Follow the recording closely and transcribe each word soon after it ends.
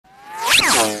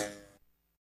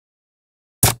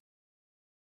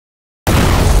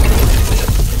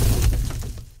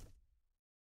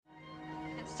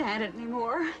stand it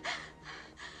anymore.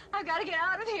 I've got to get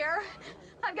out of here.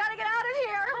 I've got to get out of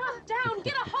here. Calm down.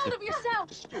 Get a hold of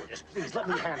yourself. Stewardess, please let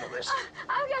me handle this.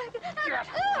 I've got to get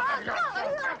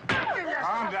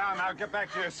Calm down. Now get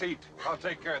back to your seat. I'll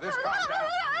take care of this. Calm down.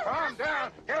 Calm down.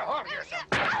 Get a hold of yourself.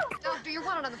 Doctor, you're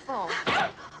wanted on the phone.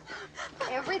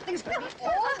 Everything's gonna be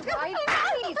all right.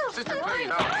 Please. Sister,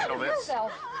 please, I'll handle this. I've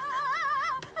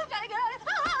got to get out of here.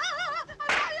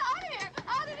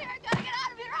 Out of here. I've got to get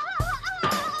out of here.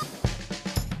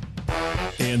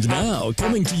 And now,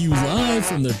 coming to you live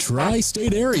from the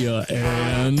tri-state area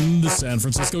and San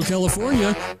Francisco,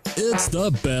 California, it's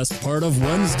the best part of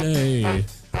Wednesday,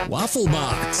 Waffle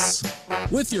Box,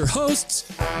 with your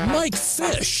hosts, Mike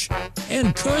Fish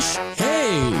and Kush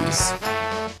Hayes.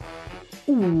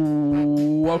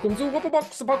 Ooh, welcome to Waffle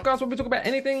Box, the podcast where we talk about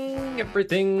anything,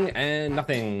 everything, and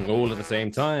nothing all at the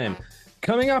same time.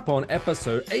 Coming up on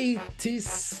episode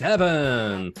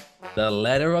 87, the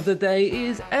letter of the day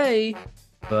is A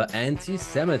for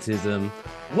anti-Semitism.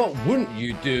 What wouldn't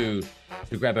you do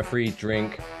to grab a free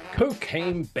drink?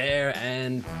 Cocaine Bear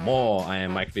and more. I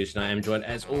am Mike Fish and I am joined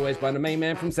as always by the main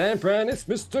man from San Fran. It's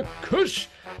Mr. Kush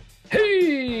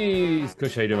Hayes.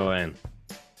 Kush, how you doing, my man?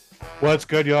 What's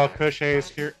good, y'all? Kush Hayes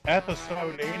here.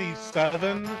 Episode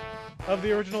 87 of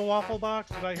the original Waffle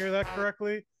Box. Did I hear that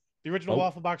correctly? The original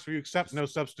Waffle Box where you accept no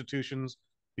substitutions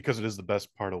because it is the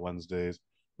best part of Wednesdays.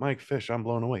 Mike Fish, I'm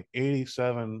blown away.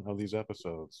 87 of these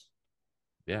episodes.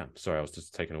 Yeah, sorry, I was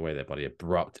just taken away there by the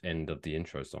abrupt end of the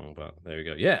intro song, but there we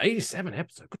go. Yeah, 87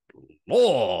 episodes. Good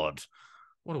Lord.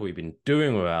 What have we been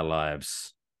doing with our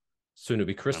lives? Soon it'll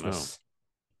be Christmas.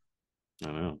 I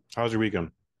know. How's your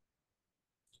weekend?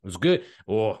 It was good.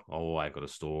 Oh, I got a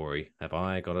story. Have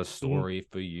I got a story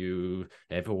for you?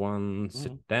 Everyone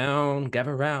sit down,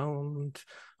 gather round.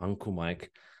 Uncle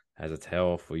Mike has a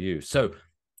tale for you. So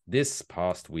this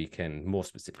past weekend, more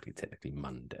specifically, technically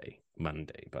Monday,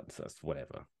 but that's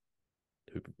whatever.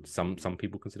 Some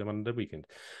people consider Monday weekend.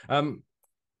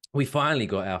 We finally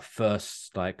got our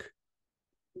first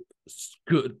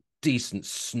good, decent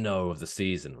snow of the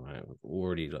season, right? We've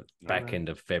already back end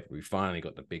of February, finally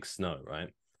got the big snow, right?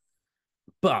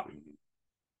 But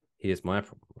here's my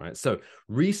problem, right? So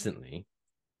recently,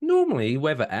 normally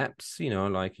weather apps,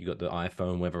 like you got the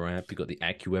iPhone weather app, you got the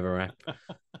AccuWeather app.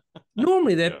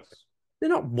 Normally they're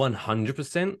not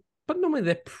 100%, but normally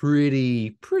they're pretty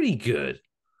good,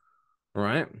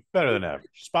 right? Better than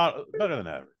average. Better than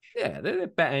average. Yeah, they're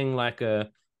batting like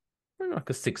a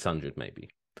 600 maybe.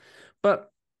 But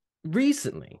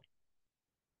recently,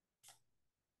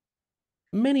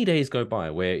 many days go by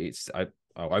where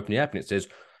I'll open the app and it says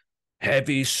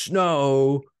heavy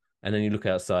snow, and then you look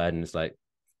outside and it's like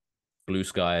blue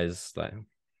skies. Like,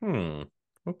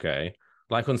 okay.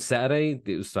 Like on Saturday,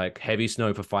 it was like heavy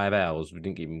snow for 5 hours. We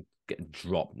didn't even get a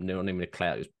drop. Not even a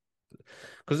cloud.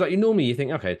 Because normally you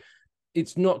think, okay,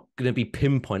 it's not going to be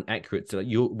pinpoint accurate to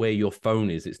where your phone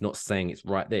is. It's not saying it's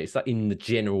right there. It's like in the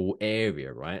general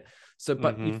area, right? So,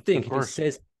 but you think if it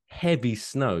says heavy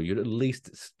snow, you'd at least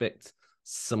expect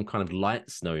some kind of light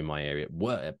snow in my area,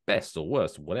 at best or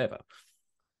worst, or whatever.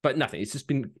 But nothing. It's just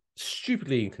been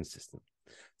stupidly inconsistent.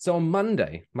 So on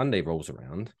Monday rolls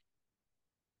around,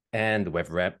 and the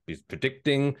weather app is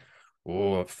predicting,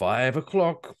 at 5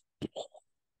 o'clock,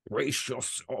 brace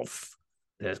yourself.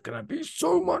 There's going to be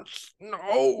so much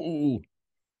snow.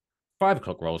 5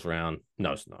 o'clock rolls around,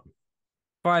 no snow.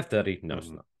 5:30, no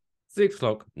snow. 6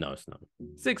 o'clock, no snow.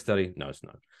 6:30, no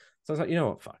snow. So I was like, you know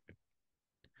what, fuck.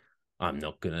 I'm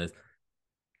not going to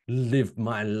live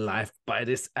my life by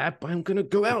this app. I'm going to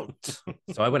go out.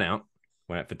 So I went out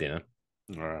for dinner.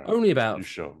 All right. Only about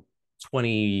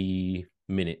 20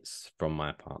 minutes from my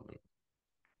apartment.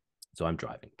 So I'm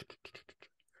driving.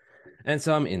 And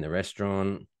so I'm in the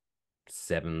restaurant,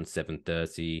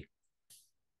 7:30.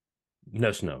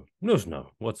 No snow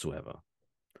whatsoever.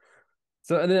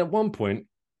 So, and then at one point,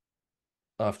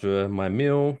 after my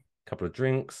meal, a couple of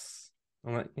drinks,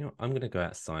 I'm like, I'm going to go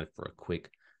outside for a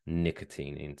quick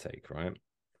nicotine intake, right?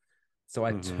 So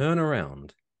I turn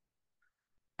around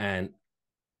and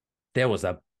there was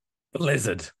a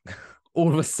blizzard.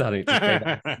 All of a sudden, it just came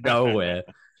out of nowhere.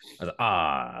 I was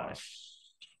like,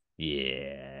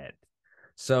 shit.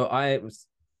 So I was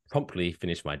promptly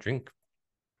finished my drink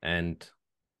and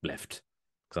left.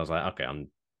 Because I was like, okay,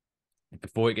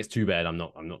 before it gets too bad, I'm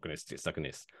not going to get stuck in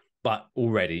this. But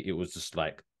already it was just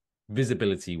like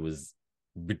visibility was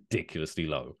ridiculously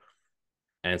low.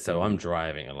 And so I'm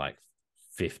driving at like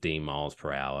 15 miles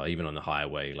per hour, even on the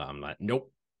highway. Like, I'm like,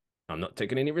 nope, I'm not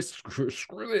taking any risks. Screw this.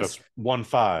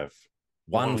 That's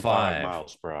 15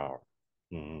 miles per hour.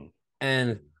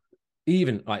 And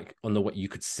even like on the way, you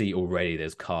could see already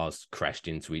there's cars crashed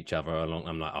into each other along.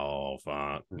 I'm like, oh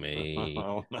fuck me.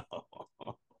 Oh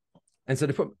no. And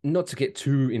so not to get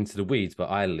too into the weeds, but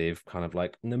I live kind of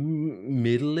like in the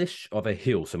middle-ish of a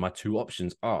hill. So my two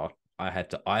options are I had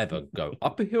to either go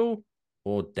up a hill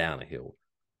or down a hill.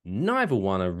 Neither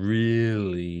one are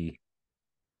really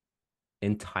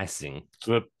enticing.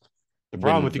 So the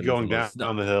problem with you going down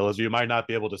down the hill is you might not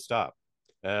be able to stop.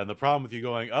 And the problem with you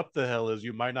going up the hill is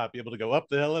you might not be able to go up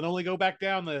the hill and only go back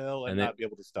down the hill and not be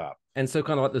able to stop. And so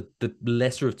kind of like the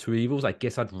lesser of two evils, I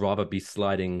guess I'd rather be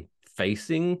sliding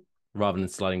facing rather than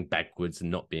sliding backwards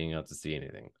and not being able to see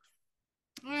anything.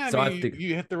 I mean, I think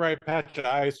you hit the right patch of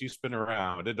ice, you spin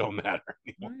around. It don't matter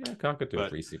anymore. Yeah, I could do a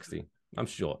 360. I'm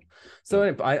short.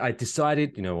 So I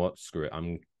decided, you know what, screw it.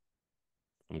 I'm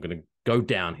going to go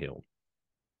downhill.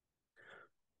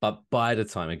 But by the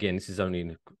time, again, this is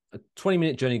only a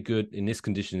 20-minute journey good. In this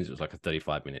conditions, it was like a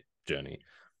 35-minute journey.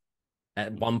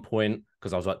 At one point,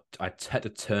 because I was like, I had to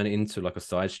turn it into like a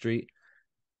side street,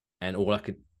 and all I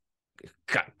could,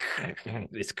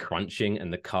 it's crunching,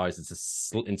 and the car is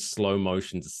just in slow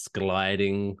motion, just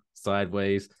gliding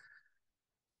sideways.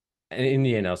 And in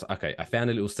the end, I was like, okay, I found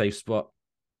a little safe spot.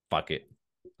 Fuck it.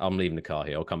 I'm leaving the car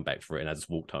here. I'll come back for it. And I just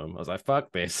walked home. I was like,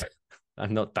 fuck this.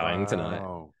 I'm not dying tonight.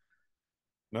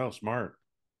 No, smart.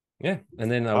 Yeah. And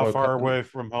then how far away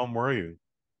from home were you?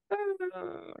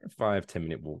 5-10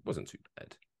 minute walk. Wasn't too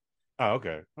bad. Oh,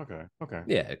 okay.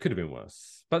 Yeah, it could have been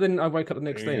worse. But then I wake up the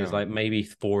next day and it's like maybe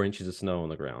 4 inches of snow on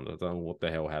the ground. I don't know what the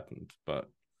hell happened, but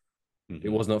it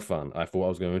was not fun. I thought I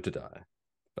was going to die.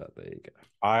 But there you go.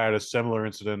 I had a similar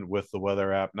incident with the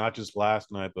weather app, not just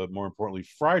last night, but more importantly,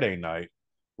 Friday night.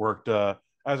 Worked,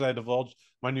 as I divulged,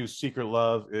 my new secret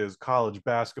love is college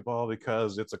basketball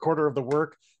because it's a quarter of the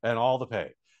work and all the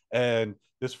pay. And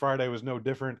this Friday was no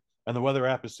different. And the weather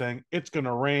app is saying it's going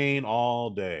to rain all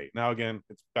day. Now, again,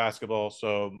 it's basketball,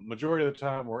 so majority of the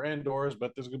time we're indoors,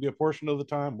 but there's going to be a portion of the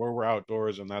time where we're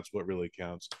outdoors, and that's what really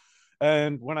counts.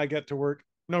 And when I get to work,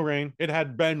 no rain. It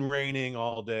had been raining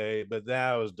all day, but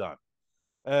that was done.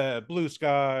 Blue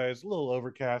skies, a little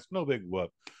overcast, no big whoop.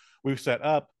 We've set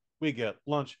up, we get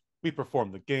lunch, we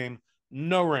perform the game,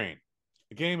 no rain.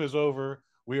 The game is over.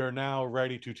 We are now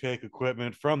ready to take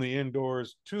equipment from the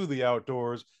indoors to the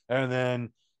outdoors, and then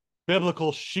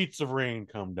biblical sheets of rain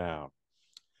come down.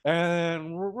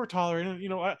 And we're tolerating. You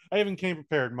know, I even came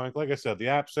prepared, Mike. Like I said, the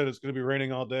app said it's going to be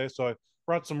raining all day, so I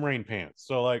brought some rain pants.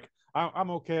 So, like, I'm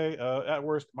okay. At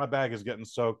worst, my bag is getting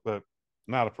soaked, but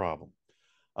not a problem.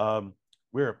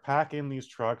 We're packing these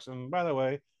trucks, and by the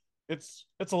way, it's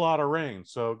a lot of rain.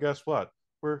 So guess what?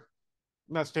 We're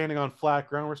not standing on flat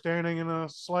ground. We're standing in a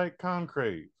slight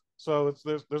concrete. So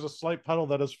there's a slight puddle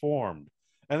that has formed,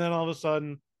 and then all of a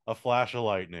sudden, a flash of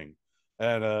lightning.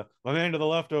 And my man to the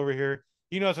left over here,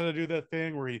 he knows how to do that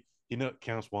thing where he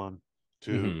counts 1,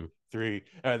 2, 3,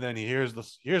 and then he hears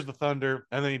the thunder,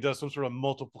 and then he does some sort of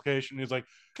multiplication. He's like,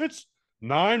 it's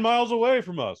 9 miles away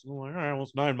from us. And I'm like, all right, well,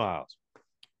 it's 9 miles.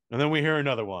 And then we hear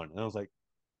another one. And I was like,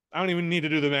 I don't even need to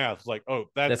do the math. It's like, oh,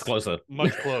 that's closer.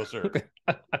 Much closer.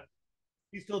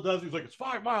 He still does. He's like, it's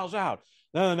 5 miles out.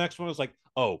 Then the next one is like,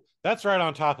 oh, that's right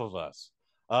on top of us.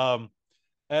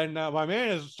 And my man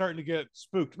is starting to get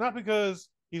spooked. Not because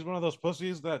he's one of those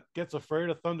pussies that gets afraid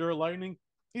of thunder or lightning.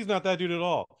 He's not that dude at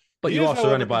all. But you are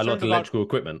surrounded by a lot of electrical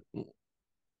equipment.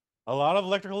 A lot of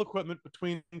electrical equipment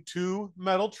between 2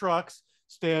 metal trucks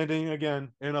standing, again,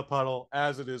 in a puddle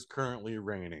as it is currently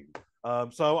raining.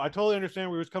 So I totally understand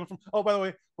where he was coming from. Oh, by the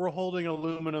way, we're holding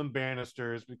aluminum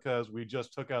banisters because we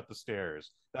just took out the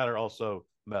stairs that are also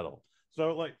metal.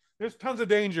 So, like, there's tons of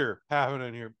danger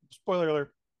happening here. Spoiler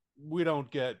alert, we don't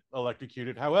get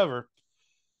electrocuted. However,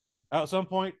 at some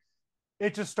point,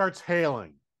 it just starts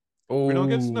hailing. Ooh. We don't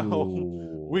get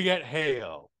snow. We get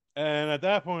hail. And at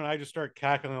that point, I just start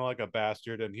cackling like a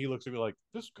bastard. And he looks at me like,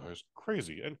 this guy's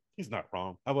crazy. And he's not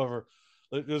wrong. However,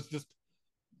 it was just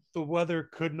the weather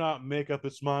could not make up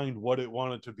its mind what it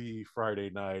wanted to be Friday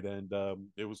night. And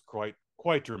it was quite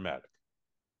dramatic.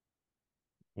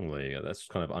 Well, there you go. That's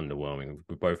kind of underwhelming.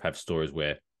 We both have stories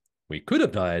where we could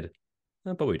have died,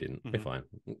 but we didn't. We're fine.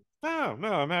 No,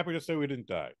 I'm happy to say we didn't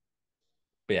die.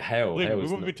 But yeah, hail we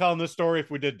wouldn't be telling this story if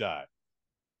we did die.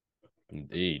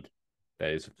 Indeed.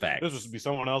 That is a fact. This would be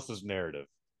someone else's narrative.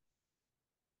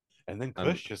 And then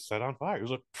Kush just set on fire. It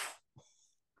was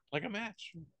like a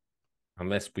match.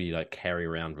 Unless we like carry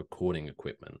around recording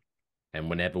equipment, and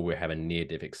whenever we have a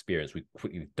near-death experience, we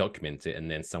quickly document it, and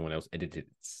then someone else edits it,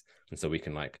 and so we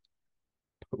can like,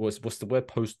 what's the word?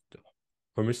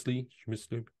 Posthumously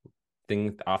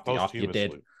thing after you're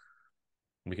dead.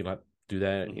 We can like do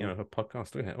that, you know, a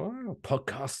podcast. Look at wow,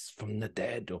 podcasts from the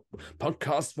dead or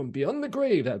podcasts from beyond the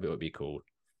grave. That would be cool.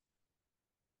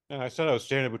 And I said I was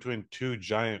standing between two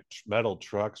giant metal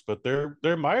trucks, but there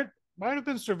might have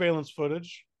been surveillance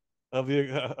footage of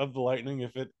the lightning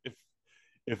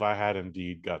if I had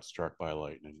indeed got struck by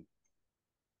lightning.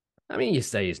 I mean, you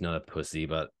say he's not a pussy,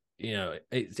 but you know,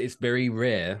 it's very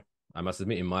rare, I must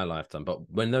admit, in my lifetime. But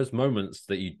when those moments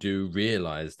that you do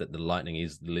realize that the lightning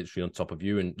is literally on top of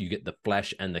you and you get the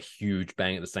flash and the huge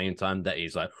bang at the same time, that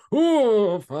is like,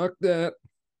 oh, fuck that.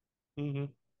 Mm-hmm.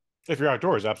 If you're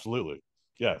outdoors, absolutely.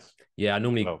 Yes. Yeah, I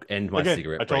normally end my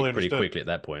cigarette break pretty quickly at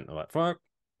that point. I'm like, fuck.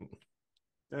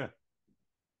 Yeah.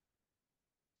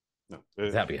 No,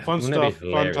 that'd be fun stuff,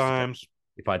 fun times.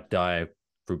 If I die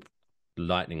through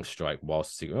lightning strike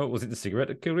whilst cigarette, was it the cigarette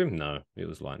that killed him? No, it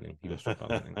was lightning. He got struck by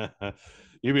lightning.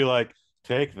 You'd be like,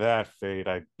 take that, fate.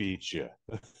 I beat you.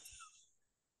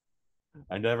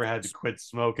 I never had to quit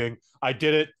smoking. I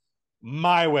did it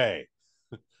my way.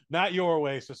 Not your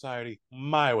way, society.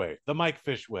 My way. The Mike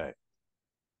Fish way.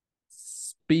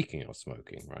 Speaking of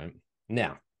smoking, right?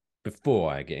 Now,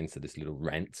 before I get into this little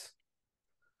rant,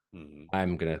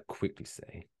 I'm gonna quickly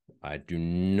say I do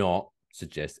not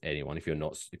suggest anyone, if you're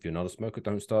not a smoker,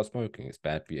 don't start smoking. It's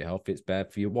bad for your health, it's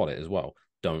bad for your wallet as well.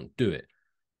 Don't do it.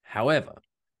 However,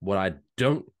 what I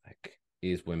don't like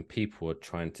is when people are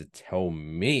trying to tell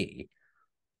me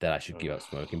that I should give up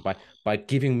smoking by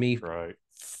giving me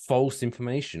false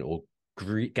information or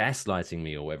gaslighting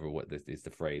me or whatever is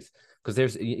the phrase. Because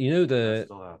there's, you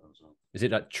know, is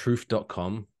it like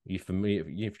truth.com? You're familiar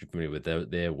with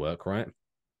their work, right?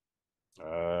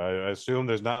 I assume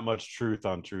there's not much truth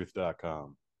on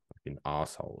truth.com. Fucking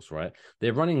assholes, right?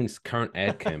 They're running this current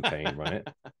ad campaign, right?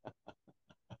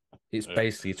 It's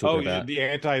basically talking about the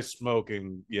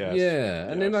anti-smoking, yes. Yeah,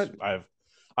 and then I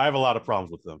have a lot of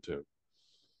problems with them too.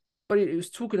 But it was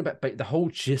talking about the whole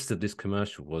gist of this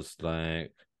commercial was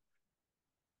like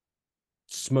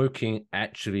smoking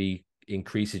actually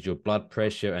increases your blood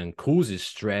pressure and causes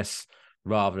stress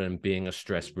rather than being a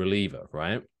stress reliever,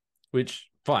 right? Which,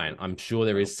 fine, I'm sure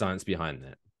there is science behind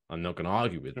that. I'm not going to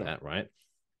argue with that, right?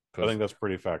 I think that's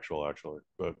pretty factual, actually.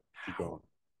 But keep going.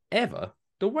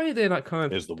 The way they're like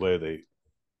kind of is the way they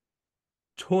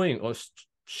toying or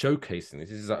showcasing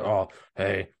this is like, oh,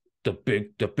 hey, the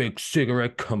big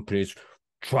cigarette companies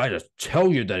try to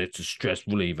tell you that it's a stress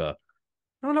reliever.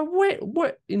 And I'm like, wait,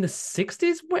 what? In the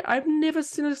 60s? Wait, I haven't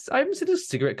seen a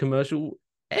cigarette commercial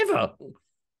ever.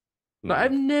 Like,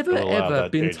 I've never ever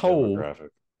been told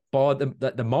by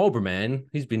the Marlboro man,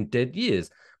 he's been dead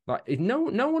years. Like, no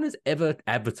one is ever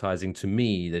advertising to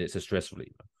me that it's a stress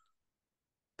reliever.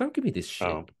 Don't give me this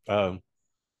shit.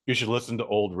 You should listen to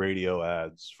old radio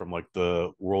ads from like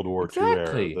the World War II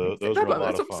era. Those were a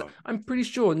lot of fun. I'm pretty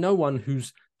sure no one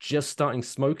who's just starting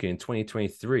smoking in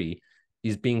 2023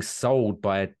 is being sold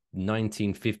by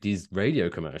 1950s radio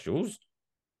commercials.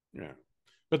 Yeah.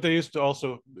 But they used to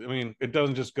also, I mean, it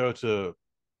doesn't just go to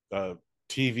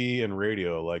TV and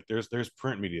radio. Like there's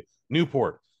print media.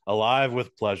 Newport, Alive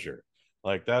with Pleasure.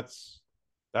 Like that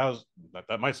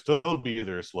might still be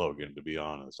their slogan, to be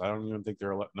honest. I don't even think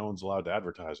no one's allowed to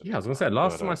advertise it. Yeah, I was gonna say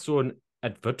last time I saw an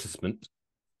advertisement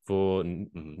for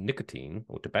nicotine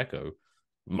or tobacco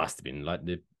must have been like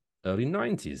the early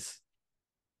 90s.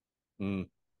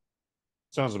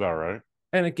 Sounds about right.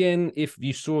 And again, if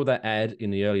you saw that ad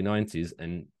in the early 90s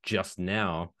and just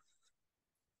now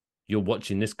you're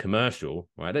watching this commercial,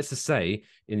 right? Let's just say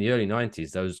in the early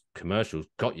 90s, those commercials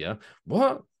got you.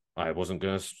 What? I wasn't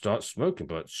going to start smoking,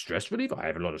 but stress relief? I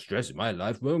have a lot of stress in my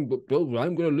life. Well,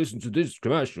 I'm going to listen to this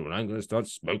commercial and I'm going to start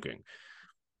smoking.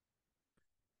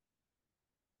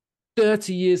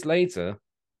 30 years later,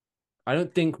 I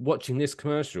don't think watching this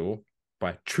commercial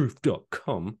by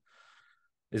truth.com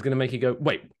is going to make you go,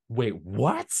 wait,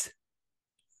 what?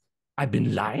 I've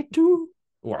been lied to?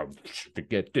 Or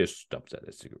forget this, stops at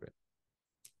a cigarette.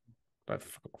 But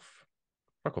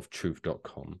fuck off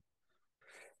truth.com.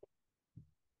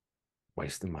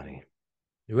 Waste of money.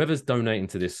 Whoever's donating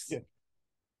to this. Yeah.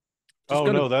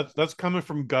 No, that's coming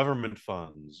from government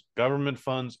funds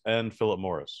and Philip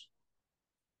Morris.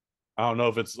 I don't know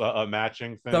if it's a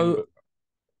matching thing.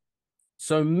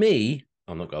 So me,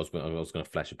 I was going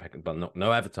to flash it back, but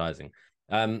no advertising.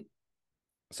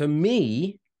 So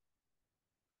me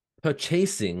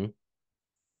purchasing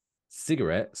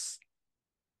cigarettes,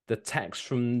 the tax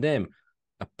from them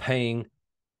are paying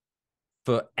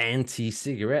for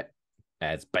anti-cigarette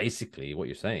ads, basically what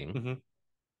you're saying. Mm-hmm.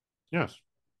 Yes.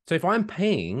 So if I'm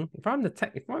the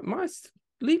tech,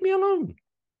 leave me alone.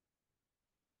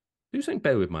 Do something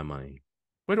better with my money.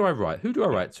 Where do I write? Who do I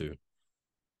write to?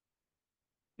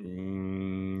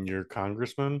 Your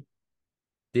congressman?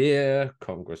 Dear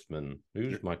Congressman,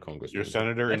 who's my congressman? Your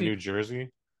senator in New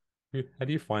Jersey? How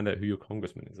do you find out who your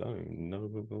congressman is? I don't even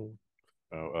know.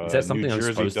 Oh, Is that something I'm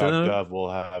supposed to know? NewJersey.gov will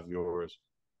have yours.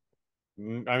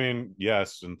 I mean,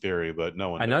 yes, in theory, but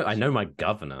no one. I know my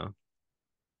governor.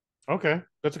 Okay,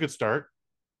 that's a good start.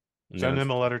 Send him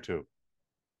a letter too.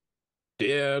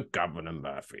 Dear Governor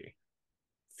Murphy,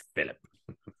 Philip.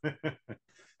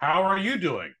 How are you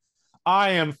doing? I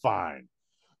am fine.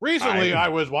 Recently, I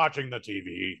was watching the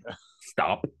TV.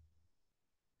 Stop.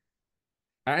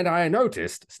 And I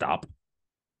noticed. Stop.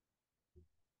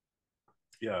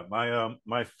 Yeah,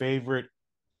 my favorite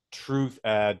truth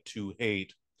ad to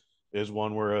hate is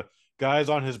one where a guy's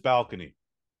on his balcony.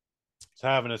 He's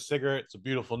having a cigarette. It's a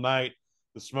beautiful night.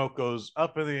 The smoke goes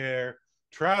up in the air,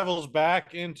 travels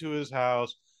back into his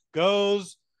house,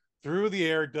 goes through the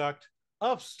air duct,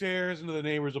 upstairs into the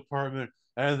neighbor's apartment,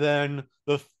 and then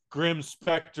the grim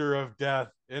specter of death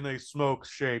in a smoke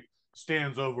shape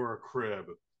stands over a crib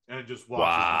and just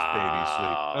watches this baby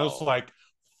sleep. And it's like,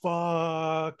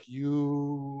 fuck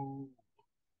you.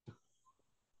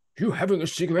 You having a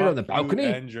cigarette on the balcony? You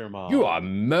and your mom. You are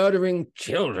murdering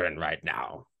children right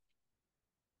now.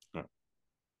 Oh.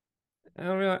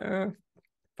 I'll be like,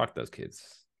 fuck those kids.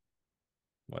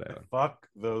 Whatever. Fuck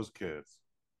those kids.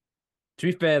 To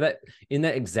be fair, that in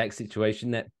that exact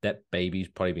situation, that baby's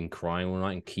probably been crying all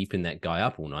night and keeping that guy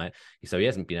up all night. So he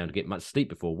hasn't been able to get much sleep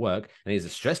before work, and it's a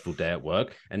stressful day at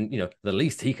work. And the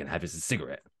least he can have is a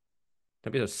cigarette.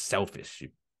 Don't be so selfish, you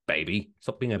baby.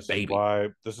 Stop being a baby.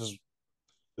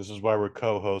 This is why we're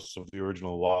co-hosts of the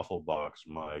original Waffle Box,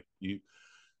 Mike.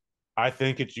 I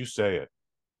think it. You say it.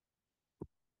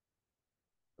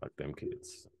 Fuck them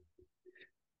kids.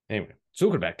 Anyway,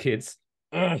 talking about kids.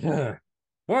 Let's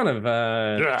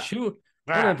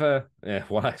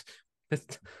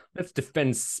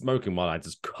defend smoking while I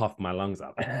just cough my lungs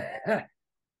up.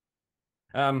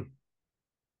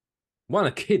 One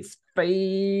of kids'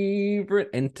 favorite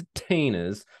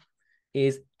entertainers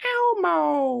is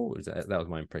Elmo. That was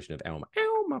my impression of Elmo.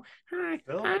 Elmo, hi,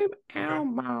 I'm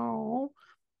Elmo.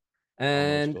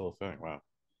 And still a thing. Wow.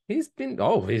 He's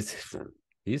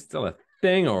still a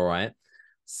thing, all right.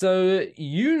 So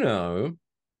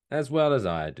as well as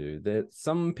I do, that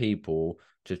some people,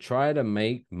 to try to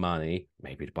make money,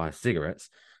 maybe to buy cigarettes,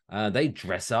 they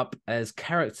dress up as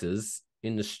characters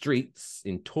in the streets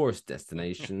in tourist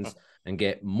destinations and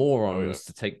get morons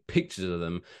to take pictures of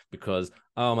them because,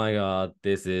 oh my god,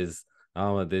 this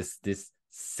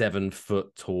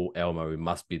 7-foot tall Elmo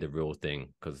must be the real thing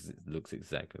because it looks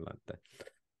exactly like that.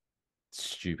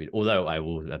 Stupid. Although I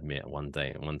will admit, one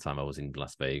time I was in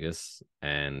Las Vegas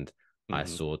and I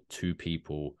saw two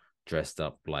people dressed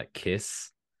up like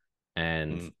Kiss,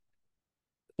 and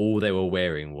all they were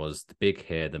wearing was the big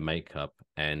hair, the makeup,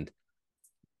 and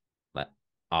like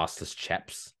arseless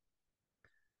chaps.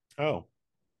 Oh,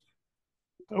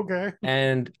 okay.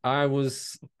 And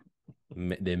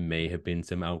there may have been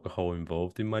some alcohol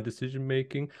involved in my decision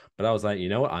making, but I was like, you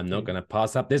know what? I'm not going to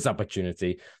pass up this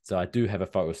opportunity. So I do have a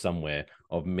photo somewhere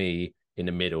of me in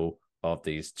the middle of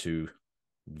these two.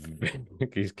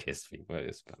 These Kiss people.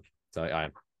 So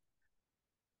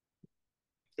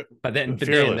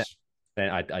Fearless. Then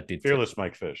I did Fearless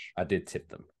Mike Fish. I did tip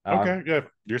them. Okay, yeah,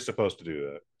 you're supposed to do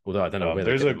that. Although I don't know where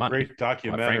there's a money, great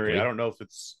documentary. I don't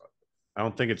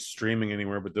think it's streaming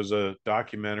anywhere, but there's a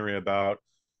documentary about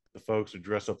the folks who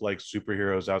dress up like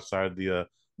superheroes outside the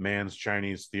Mann's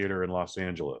Chinese Theater in Los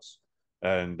Angeles,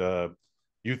 and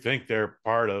you think they're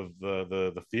part of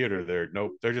the theater there?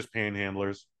 Nope, they're just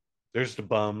panhandlers. They're just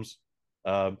bums.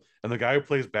 And the guy who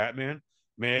plays Batman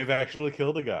may have actually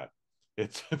killed a guy.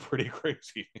 It's pretty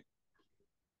crazy.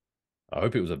 I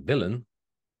hope it was a villain.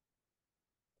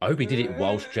 I hope he did it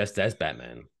whilst dressed as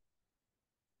Batman.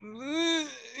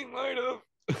 He might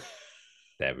have.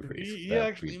 That'd be pretty. He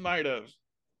actually might have.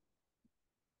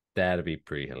 That'd be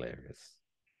pretty hilarious.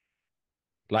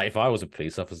 Like if I was a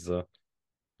police officer,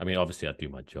 I mean, obviously I'd do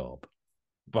my job,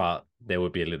 but there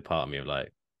would be a little part of me of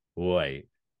like, wait,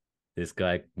 this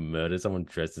guy murdered someone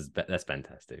dressed as that's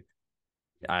fantastic.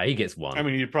 He gets one. I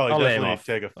mean, you'd probably definitely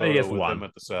take a photo with him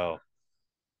at the cell.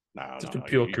 No, just for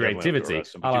pure creativity.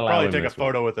 You'd probably take a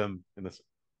photo with him in this.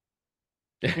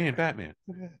 Me and Batman.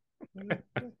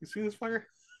 You see this fucker?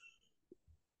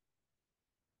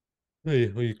 Hey,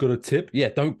 well, you got a tip? Yeah,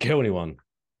 don't kill anyone,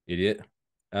 idiot.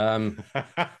 Hey.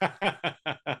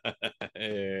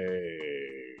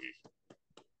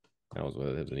 That was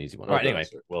an easy one. All right, anyway.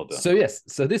 Sir. Well done. So yes,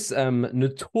 so this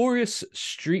notorious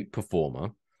street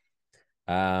performer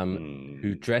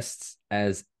who dressed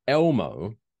as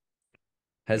Elmo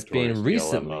has been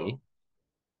recently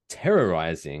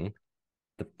terrorizing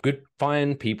the good,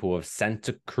 fine people of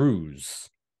Santa Cruz,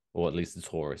 or at least the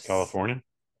tourists. California?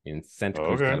 In Santa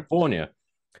Cruz, California,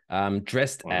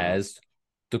 dressed as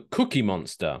the Cookie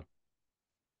Monster.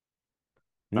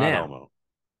 Not Elmo.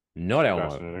 Not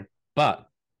Elmo. But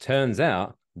turns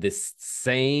out this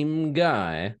same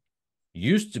guy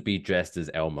used to be dressed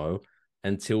as Elmo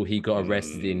until he got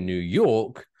arrested in New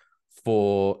York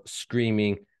for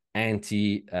screaming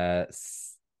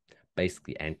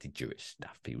basically anti-Jewish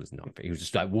stuff. He was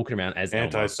just like walking around as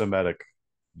anti-Semitic. Elmo.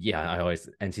 Yeah, I always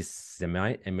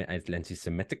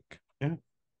anti-Semitic. Yeah,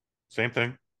 same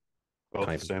thing. Both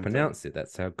can't even pronounce it.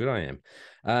 That's how good I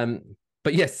am.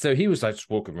 But yes, so he was like just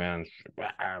walking around,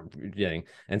 yelling,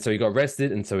 and so he got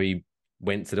arrested, and so he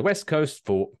went to the West Coast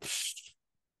for.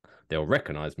 They'll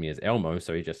recognize me as Elmo,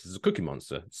 so he just as a Cookie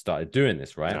Monster started doing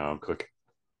this, right? No, Cookie.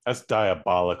 That's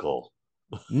diabolical.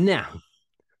 Now,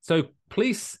 so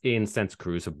police in Santa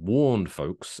Cruz have warned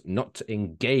folks not to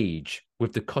engage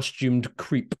with the costumed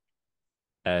creep,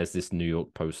 as this New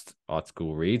York Post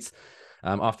article reads,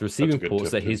 after receiving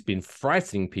reports that he's been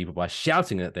frightening people by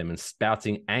shouting at them and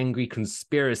spouting angry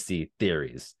conspiracy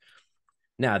theories.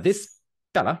 Now, this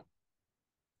fella,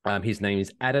 his name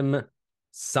is Adam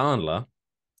Sandler,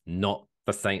 not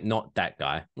that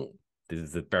guy. This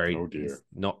is a very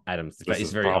not Adam.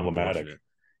 It's very problematic.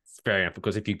 It's very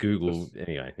because if you Google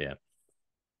anyway, yeah,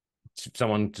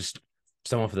 someone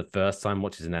for the first time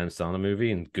watches an Adam Sandler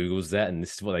movie and Googles that, and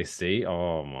this is what they see.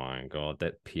 Oh my god,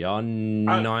 that PR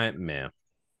nightmare.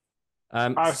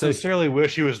 I sincerely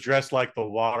wish he was dressed like the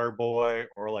Water Boy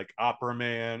or like Opera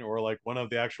Man or like one of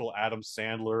the actual Adam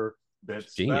Sandler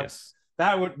bits. Genius.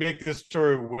 That would make this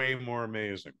story way more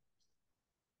amazing.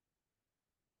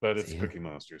 But it's Cookie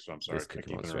Monster, so I'm sorry. It's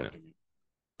Cookie Monster.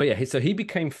 But yeah, so he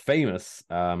became famous,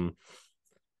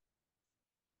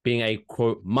 being a,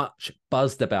 quote, much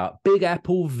buzzed about Big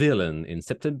Apple villain in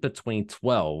September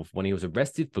 2012 when he was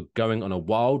arrested for going on a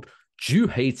wild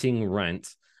Jew-hating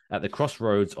rant at the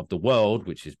crossroads of the world,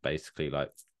 which is basically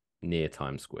like near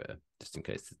Times Square, just in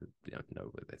case you don't know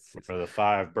where this is. Where the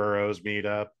 5 boroughs meet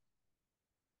up?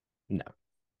 No.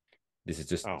 This is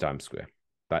just Times Square.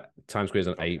 But Times Square is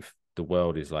on 8th. The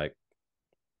world is like...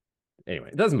 Anyway,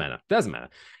 it doesn't matter.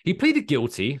 He pleaded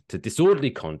guilty to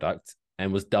disorderly conduct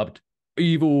and was dubbed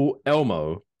Evil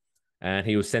Elmo. And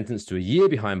he was sentenced to a year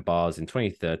behind bars in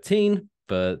 2013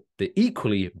 for the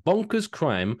equally bonkers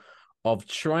crime of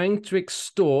trying to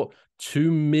extort $2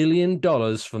 million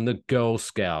from the Girl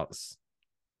Scouts.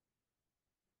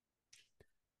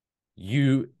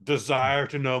 You desire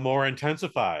to know more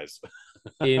intensifies.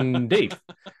 Indeed.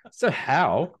 So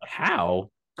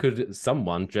how could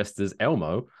someone dressed as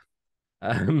Elmo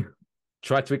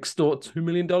try to extort $2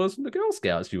 million from the Girl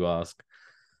Scouts, you ask?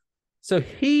 So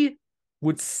he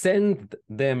would send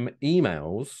them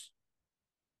emails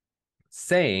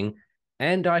saying,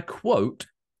 and I quote,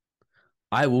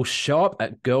 "I will show up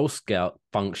at Girl Scout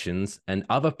functions and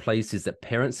other places that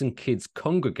parents and kids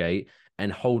congregate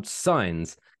and hold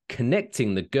signs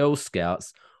connecting the Girl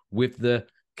Scouts with the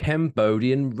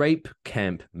Cambodian Rape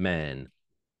Camp man."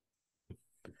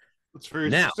 That's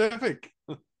very specific.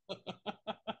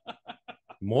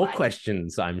 More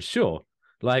questions, I'm sure.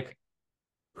 Like,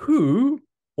 who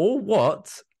or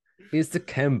what is the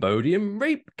Cambodian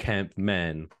Rape Camp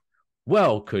man?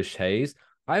 Well, Kush Hayes,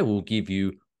 I will give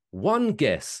you one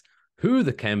guess who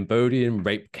the Cambodian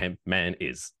Rape Camp man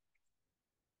is.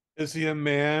 Is he a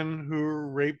man who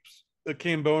rapes a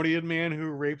Cambodian man who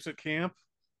rapes at camp?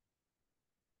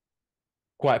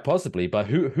 Quite possibly, but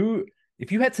who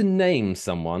if you had to name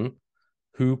someone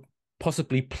who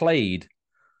possibly played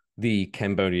the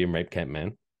Cambodian Rape Camp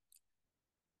man,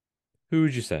 who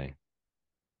would you say?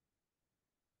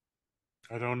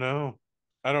 I don't know,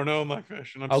 my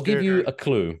fish. And I'll give you a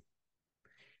clue.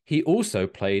 He also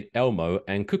played Elmo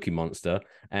and Cookie Monster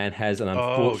and has an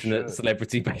unfortunate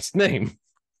celebrity-based name.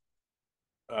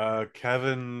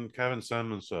 Kevin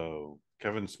so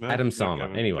Kevin Smith? Adam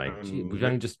Sandler. Anyway, we've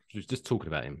only just talking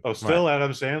about him. Oh, still right.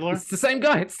 Adam Sandler? It's the same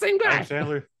guy. Adam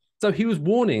Sandler. So he was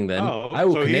warning them, I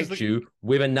will connect you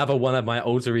with another one of my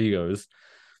alter egos.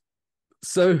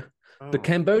 So the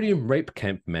Cambodian Rape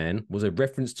Camp man was a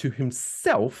reference to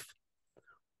himself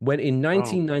when in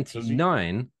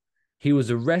 1999, he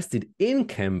was arrested in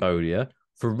Cambodia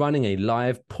for running a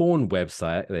live porn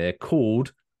website there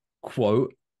called,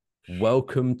 quote,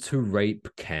 "Welcome to Rape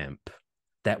Camp."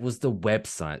 That was the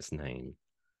website's name.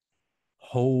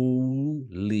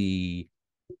 Holy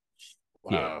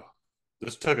wow. Yeah.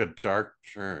 This took a dark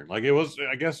turn. Like it was,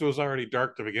 I guess it was already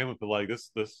dark to begin with, but like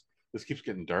this keeps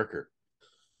getting darker.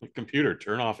 Like, computer,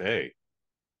 turn off A.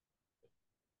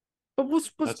 But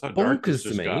what's That's how dark this bonkers to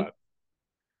just me got.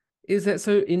 is that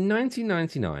so in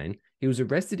 1999, he was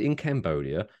arrested in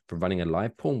Cambodia for running a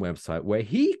live porn website where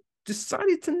he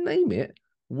decided to name it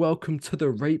Welcome to the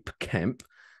Rape Camp.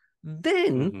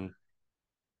 Then Mhm.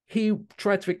 he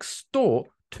tried to extort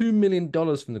 $2 million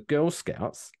from the Girl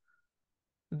Scouts.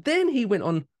 Then he went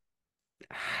on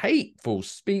hateful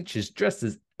speeches dressed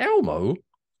as Elmo.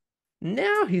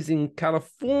 Now he's in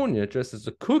California dressed as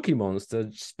a cookie monster,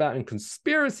 spouting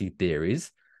conspiracy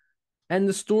theories. And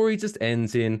the story just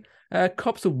ends in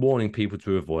cops are warning people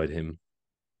to avoid him.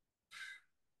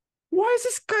 Why is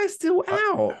this guy still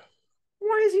out?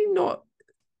 Why is he not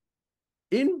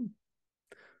in?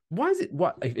 Why is it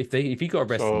what if he got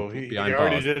arrested So and put he behind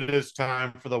already bars? did his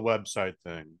time for the website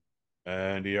thing,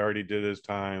 and he already did his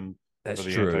time That's for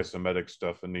the true. anti-Semitic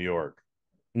stuff in New York.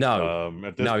 No,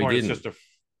 At this no, he point, it's didn't. just a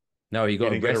No, he he got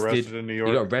didn't get arrested in New He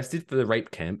got York. arrested for the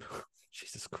rape camp.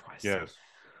 Jesus Christ! Yes,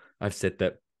 I've said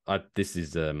that. This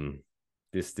is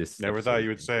this never episode thought is you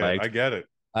would being say it. flagged. I get it.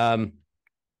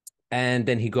 And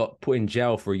then he got put in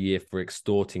jail for a year for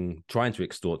trying to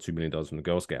extort $2 million from the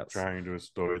Girl Scouts. Trying to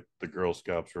extort the Girl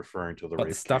Scouts, referring to the But the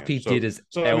rape stuff camp. he did as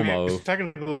So I mean, Elmo, it's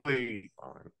technically,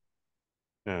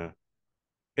 yeah.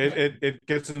 It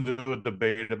gets into a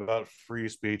debate about free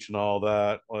speech and all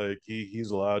that. Like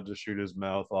he's allowed to shoot his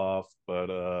mouth off, but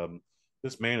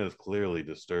this man is clearly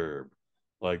disturbed.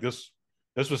 Like this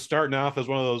was starting off as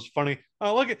one of those funny.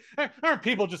 Oh, look at aren't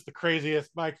people just the craziest,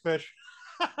 Mike Fish?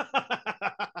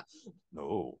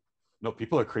 No, no,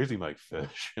 people are crazy, Mike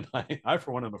Fish, and I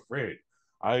for one am afraid.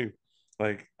 I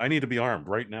need to be armed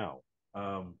right now.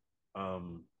 Um,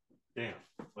 damn.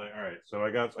 Like, all right, so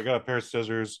I got a pair of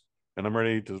scissors, and I'm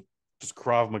ready to just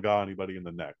Krav Maga anybody in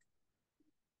the neck.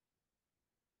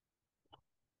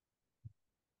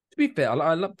 to be fair,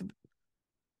 I love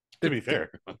To be fair,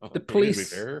 the to be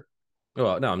police. fair,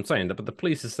 Well, no, I'm saying that, but the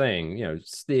police are saying,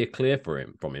 steer clear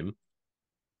from him.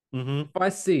 mm-hmm. If I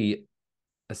see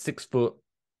a 6 foot,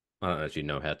 I don't actually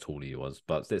know how tall he was,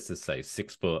 but let's just say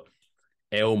 6 foot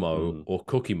Elmo or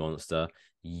Cookie Monster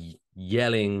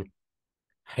yelling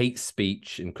hate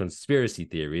speech and conspiracy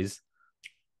theories,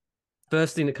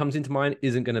 first thing that comes into mind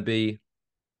isn't going to be,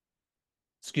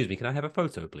 excuse me, can I have a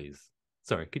photo, please?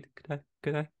 Sorry, could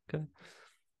I?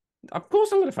 Of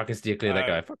course I'm going to fucking steer clear that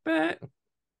guy. Fuck that.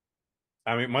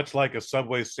 I mean, much like a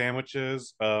Subway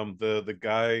sandwiches, the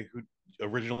guy who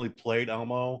originally played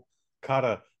Elmo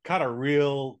caught a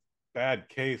real bad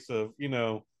case of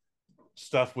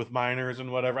stuff with minors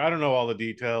and whatever. I don't know all the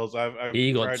details. I've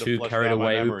He got tried to too flush carried out my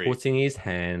away with memory. putting his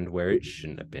hand where it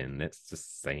shouldn't have been. Let's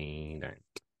just say that.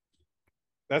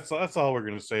 That's all we're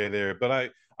gonna say there.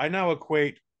 But I now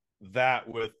equate that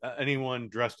with anyone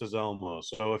dressed as Elmo.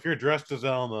 So if you're dressed as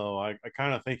Elmo, I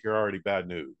kind of think you're already bad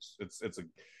news. It's a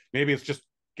maybe it's just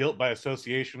guilt by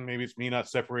association. Maybe it's me not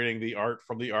separating the art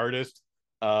from the artist.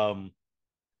 Um,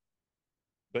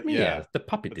 but yeah, The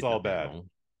puppet it's did all nothing bad. wrong.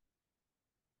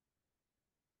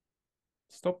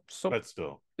 Stop But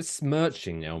still,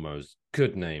 besmirching Elmo's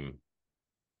good name.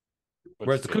 but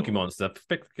Whereas still. the Cookie Monster,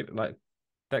 like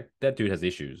that dude has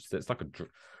issues. That's like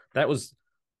that was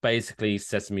basically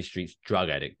Sesame Street's drug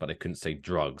addict, but they couldn't say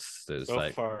drugs. So, So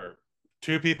far,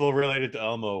 two people related to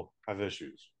Elmo have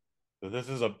issues. So this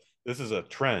is a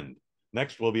trend.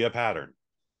 Next will be a pattern.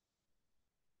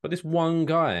 but this one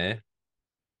guy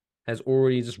has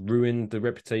already just ruined the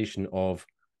reputation of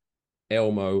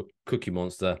Elmo, Cookie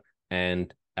Monster,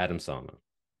 and Adam Sandler.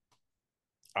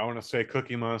 I want to say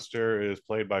Cookie Monster is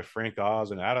played by Frank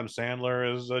Oz, and Adam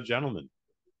Sandler is a gentleman.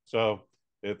 So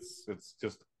it's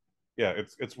just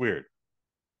it's weird.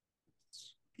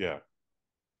 Yeah.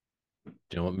 Do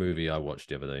you know what movie I watched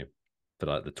the other day for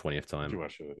like the 20th time? Did you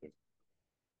watch it?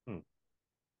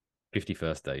 50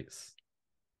 First Dates.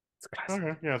 It's a classic.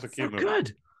 Okay, yeah, it's a So cute movie.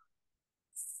 good.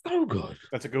 So good.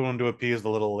 That's a good one to appease the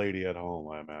little lady at home,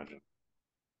 I imagine.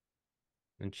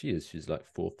 And she's like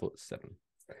 4'7".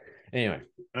 Anyway,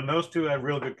 And those two have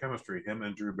real good chemistry. Him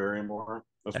and Drew Barrymore.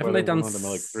 That's why haven't they they done went on to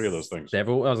like 3 of those things.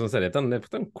 several? I was gonna say they've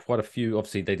done quite a few.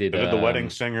 Obviously, they did The Wedding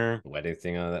Singer. Wedding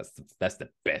Singer. That's the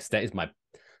best. That is my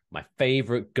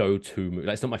favorite go-to movie.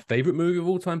 Like, it's not my favorite movie of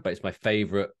all time, but it's my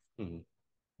favorite.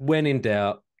 When in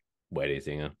doubt, Wedding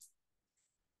Singer.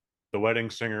 The Wedding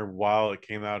Singer, while it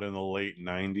came out in the late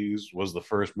 90s, was the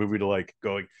first movie to like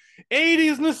going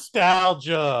 80s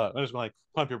nostalgia. I just like,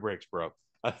 pump your brakes, bro.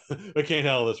 I can't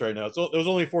handle this right now. So it was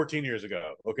only 14 years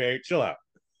ago. Okay, chill out.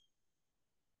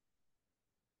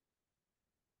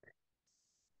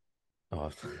 Oh,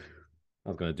 I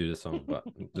was going to do the song, but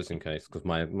just in case, because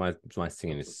my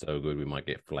singing is so good, we might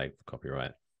get flagged for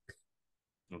copyright.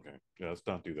 Okay. Yeah, let's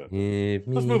not do that. Let's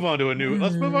Let's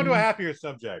move on to a happier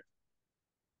subject.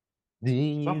 Do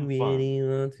you Something really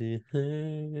want to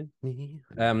hurt me?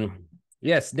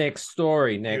 Yes, next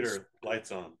story. Next. Computer,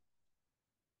 lights on.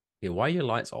 Yeah, why are your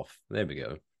lights off? There we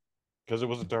go. Because it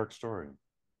was a dark story.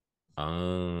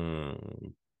 The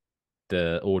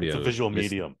audio. It's a visual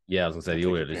medium. Yeah, I was gonna say the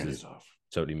audio is off.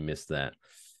 Totally missed that.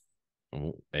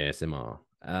 Oh, ASMR.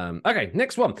 Okay,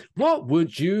 next one. What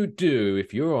would you do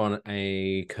if you're on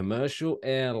a commercial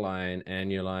airline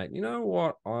and you're like, you know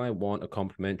what? I want a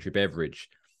complimentary beverage.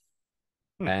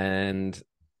 And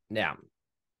now,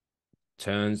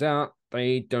 turns out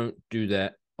they don't do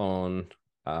that on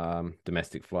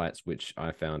domestic flights, which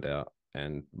I found out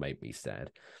and made me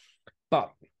sad.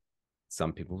 But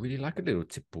some people really like a little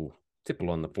tipple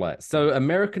on the flight. So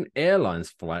American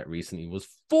Airlines flight recently was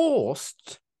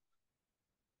forced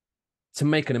to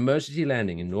make an emergency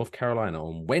landing in North Carolina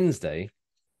on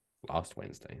last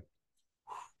Wednesday,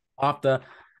 after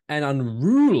an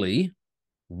unruly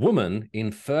woman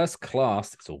in first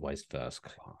class. It's always first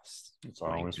class. It's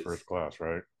always first class,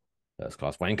 right? First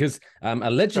class wankers.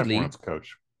 Allegedly, it's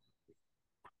coach.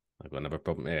 I've got another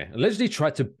problem here. Allegedly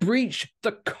tried to breach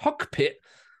the cockpit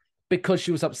because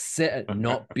she was upset at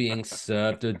not being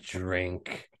served a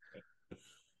drink.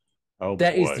 Oh,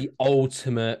 that boy. is the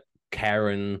ultimate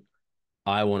Karen,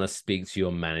 I want to speak to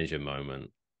your manager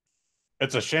moment.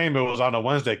 It's a shame it was on a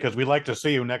Wednesday because we'd like to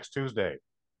see you next Tuesday.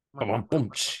 Why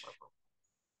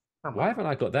haven't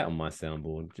I got that on my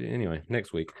soundboard? Anyway,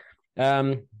 next week.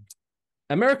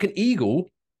 American Eagle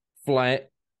flight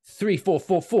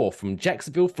 3444 from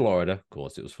Jacksonville, Florida. Of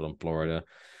course, it was from Florida.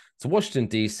 To Washington,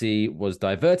 D.C. was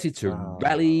diverted to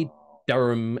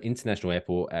Raleigh-Durham International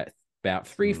Airport at about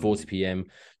 3:40 p.m.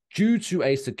 due to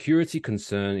a security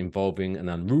concern involving an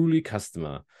unruly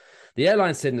customer. The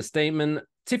airline said in a statement,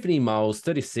 Tiffany Miles,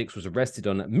 36, was arrested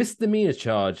on a misdemeanor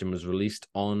charge and was released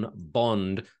on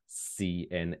bond,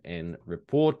 CNN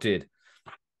reported.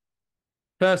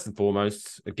 First and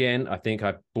foremost, again, I think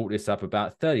I brought this up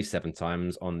about 37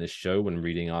 times on this show when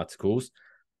reading articles.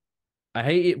 I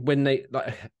hate it when they,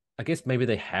 like, I guess maybe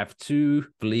they have to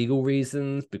for legal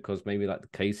reasons because maybe like the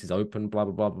case is open, blah,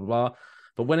 blah, blah, blah, blah.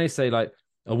 But when they say like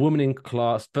a woman in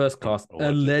first class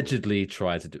allegedly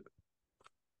tried to do,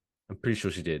 I'm pretty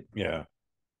sure she did. Yeah.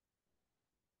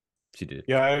 She did.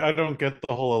 Yeah, I don't get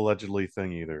the whole allegedly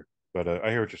thing either, but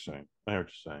I hear what you're saying.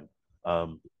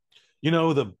 You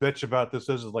know, the bitch about this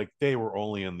is like they were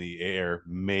only in the air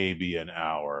maybe an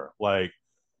hour. Like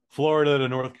Florida to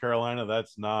North Carolina,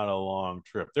 that's not a long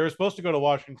trip. They were supposed to go to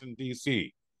Washington,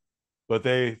 D.C., but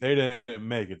they didn't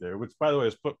make it there, which, by the way,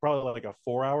 is probably like a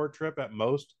 4-hour trip at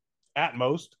most. At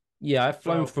most. Yeah, I've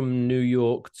flown from New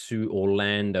York to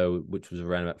Orlando, which was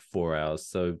around about 4 hours.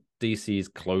 So DC is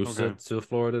closer to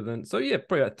Florida than. So yeah,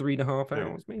 probably about 3.5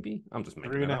 hours, maybe. I'm just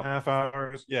making 3.5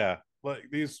 hours. Yeah, like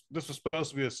this was supposed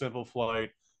to be a simple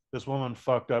flight. This woman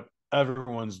fucked up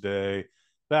everyone's day.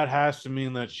 That has to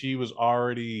mean that she was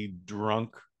already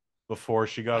drunk before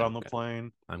she got on the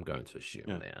plane. I'm going to assume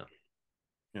that.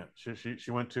 Yeah,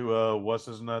 she went to what's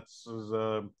his nuts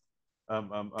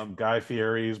Guy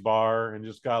Fieri's bar and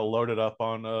just got loaded up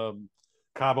on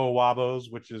Cabo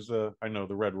Wabos, which is I know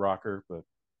the Red Rocker, but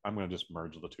I'm gonna just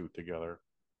merge the two together.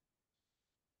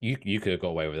 You could have got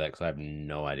away with that because I have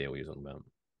no idea what you're talking about.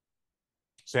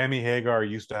 Sammy Hagar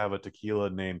used to have a tequila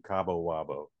named Cabo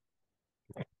Wabo.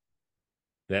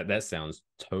 That sounds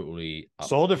totally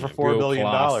sold it for $4 billion.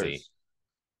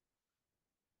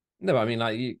 No, but I mean,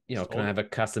 like you know, can I have a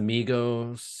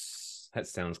Casamigos? That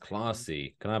sounds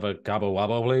classy. Can I have a Cabo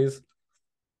Wabo, please?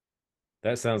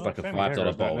 That sounds like a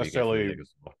 $5 bottle. Necessarily,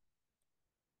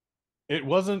 it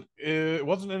wasn't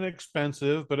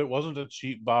inexpensive, but it wasn't a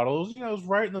cheap bottle. It was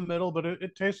right in the middle, but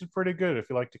it tasted pretty good if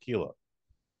you like tequila.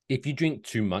 If you drink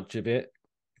too much of it,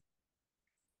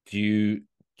 do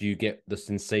you get the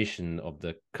sensation of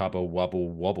the Cabo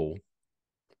Wobble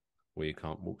where you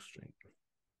can't walk straight?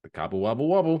 The Cabo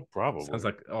Wobble. Probably. Sounds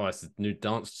like, it's a new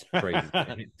dance craze.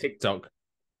 TikTok.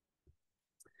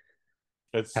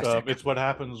 It's what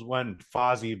happens when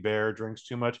Fozzie Bear drinks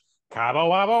too much. Cabo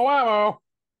Wobble.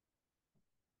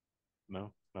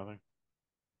 No, nothing.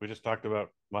 We just talked about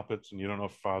Muppets, and you don't know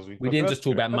Fozzie. We didn't just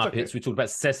talk about Muppets. Okay. We talked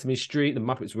about Sesame Street. The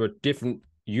Muppets were a different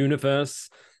universe.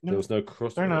 There was no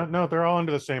crossover. They're not. No, they're all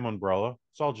under the same umbrella.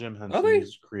 It's all Jim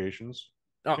Henson's creations.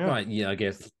 Oh, yeah. Right. Yeah, I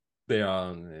guess they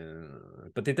are.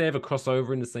 But did they ever cross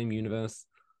over in the same universe?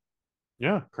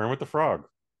 Yeah, Kermit the Frog.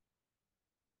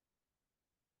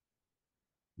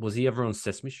 Was he ever on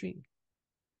Sesame Street?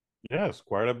 Yes,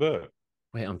 quite a bit.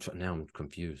 Wait, now I'm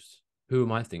confused. Who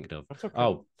am I thinking of? That's okay.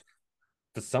 Oh,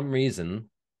 for some reason,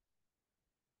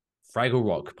 Fraggle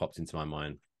Rock popped into my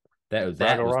mind. That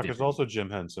Fraggle was Rock different. is also Jim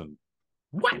Henson.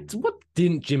 What? What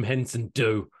didn't Jim Henson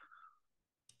do?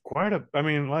 I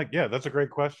mean, like, yeah, that's a great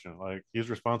question. Like, he's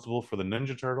responsible for the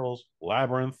Ninja Turtles,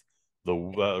 Labyrinth, the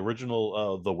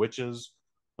original The Witches.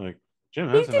 Like, Jim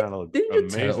He Henson did had an Ninja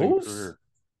amazing Turtles? career.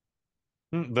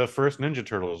 The first Ninja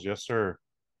Turtles, yes, sir.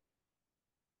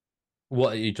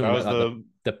 What are you talking That was about? Like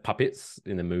the puppets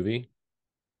in the movie?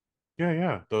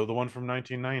 yeah, the one from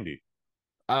 1990.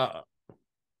 Uh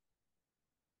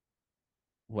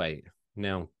Wait.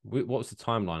 Now, what was the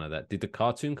timeline of that? Did the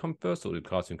cartoon come first, or did the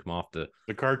cartoon come after?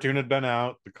 The cartoon had been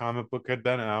out, the comic book had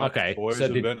been out, Okay, toys so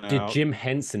had been did out. Jim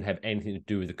Henson have anything to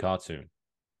do with the cartoon?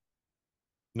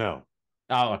 No,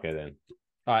 Oh, okay then.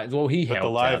 All right. Well, he but helped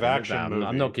the live out. action I'm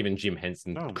movie. not giving Jim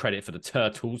Henson No. credit for the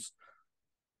turtles.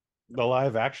 The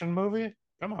live action movie?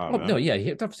 Come on, Oh man. no, yeah, he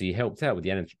helped out with the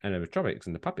animatronics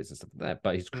and the puppets and stuff like that.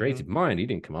 But his creative mind, he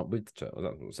didn't come up with the turtles.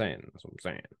 That's what I'm saying. That's what I'm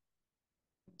saying.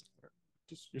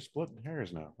 Just you're splitting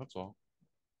hairs now. That's all.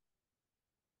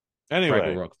 Anyway,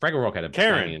 Fraggle Rock had a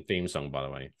Karen. banging theme song, by the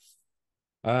way.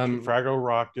 Fraggle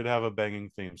Rock did have a banging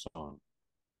theme song.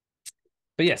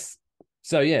 But yes,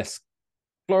 so yes,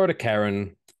 Florida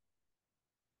Karen.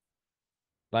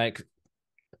 Like,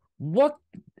 what?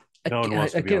 No one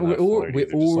wants to be Again, on that flight we're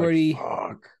either. Just already. like,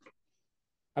 fuck.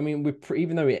 I mean,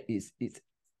 even though it's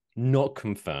not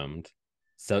confirmed,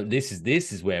 so this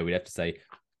is where we have to say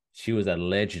she was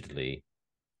allegedly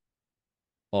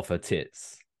off her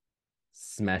tits,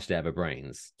 smashed out of her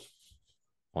brains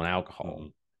on alcohol,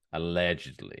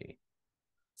 allegedly.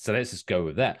 So let's just go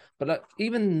with that. But like,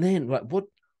 even then, like, what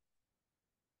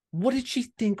did she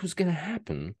think was going to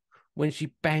happen when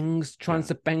she tries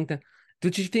to bang down?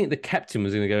 Did she think the captain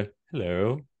was going to go,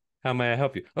 "Hello, how may I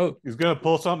help you?" Oh, He's gonna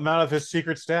pull something out of his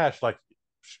secret stash, like,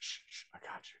 shh, I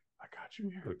got you.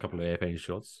 Here, a couple of airplane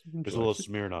shots. there's a little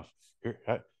Smirnoff. Here,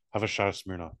 have a shot of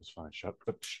Smirnoff. It's fine. Shut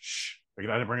up. Shh. I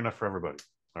didn't bring enough for everybody.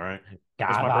 All right.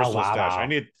 That's my personal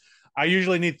stash. I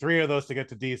usually need 3 of those to get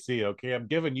to DC. Okay, I'm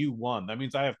giving you 1. That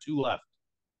means I have 2 left.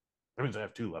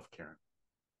 Karen.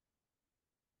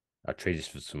 I'll trade this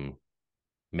for some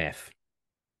meth.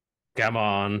 Come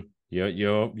on.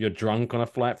 You're drunk on a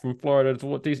flight from Florida to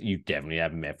what DC? You definitely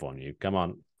have meth on you. Come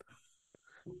on.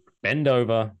 Bend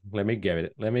over. Let me get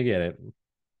it.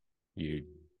 You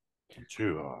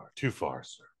Too far,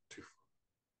 sir. Too far.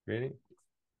 really?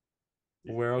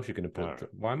 Where else are you gonna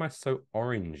put? Why am I so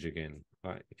orange again?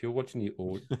 Like, if you're watching the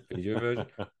video version,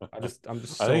 I'm just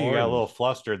so I think you got a orange. little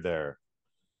flustered there.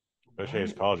 Fish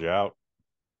Hayes called you out.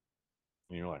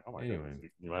 And you're like, oh my god,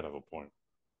 you might have a point.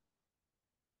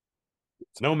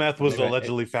 No meth was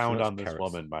allegedly found on this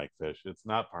woman, Mike Fish. It's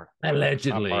not part.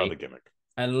 Allegedly, not part of the gimmick.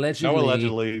 Allegedly,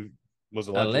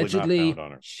 No, allegedly not found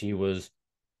on her. She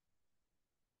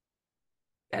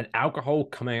had alcohol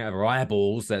coming out of her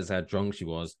eyeballs. That's how drunk she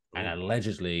was, and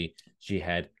allegedly she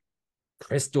had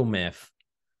crystal meth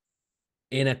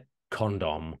in a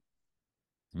condom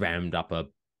rammed up her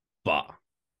butt.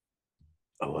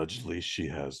 Allegedly, she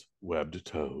has webbed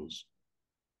toes.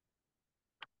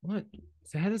 What?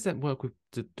 So how does that work with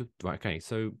right? Okay,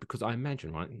 so because I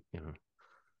imagine, right,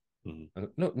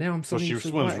 look, now I'm she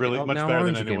swims really much better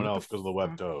than anyone else because of the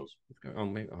webbed toes.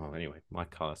 Anyway, my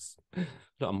colors. Look,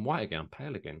 I'm white again. I'm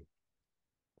pale again.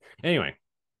 Anyway,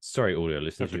 sorry, audio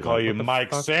listeners. I have to call you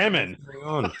Mike Salmon. Hang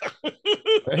on.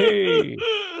 Hey.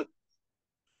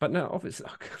 But no, obviously,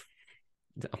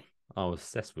 I'm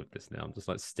obsessed with this now. I'm just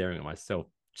like staring at myself,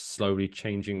 slowly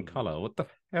changing color. What the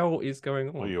hell is going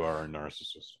on? Well, you are a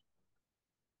narcissist.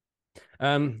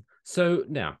 So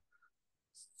now,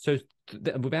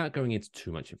 without going into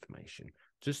too much information,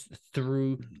 just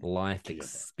through life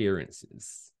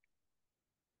experiences,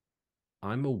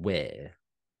 I'm aware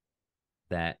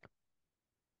that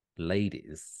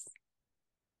ladies,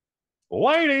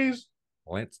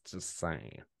 let's just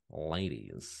say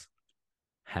ladies,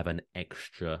 have an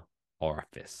extra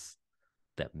orifice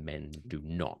that men do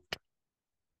not.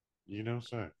 You know,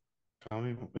 sir. Tell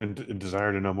me, and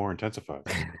desire to know more intensifies.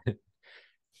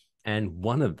 And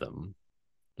one of them,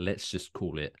 let's just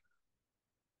call it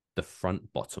the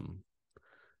front bottom,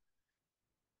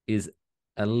 is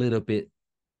a little bit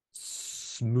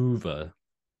smoother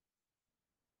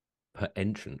per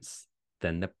entrance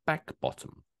than the back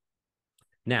bottom.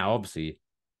 Now, obviously,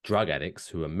 drug addicts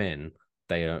who are men,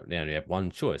 they only have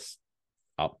one choice: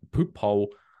 up the poop hole.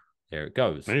 There it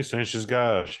goes. Are you saying she's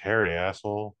got a hairy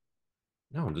asshole?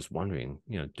 No, I'm just wondering.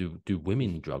 Do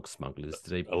women drug smugglers?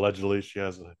 Do they allegedly she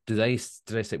has? Do they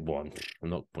say, well, I'm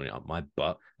not putting it up my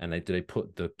butt, and do they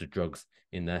put the drugs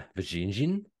in their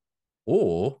vagina,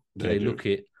 or do they look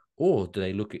at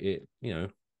it?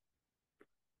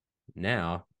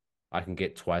 Now I can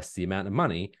get twice the amount of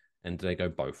money, and they go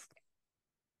both.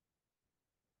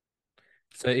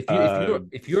 So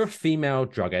if you're a female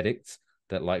drug addict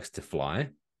that likes to fly,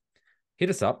 hit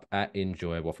us up at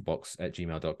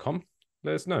enjoywafflebox@gmail.com.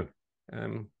 Let us know.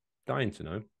 Dying to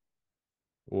know.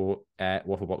 Or at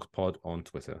WaffleboxPod on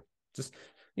Twitter. Just,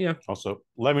 Also,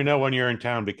 let me know when you're in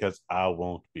town because I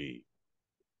won't be.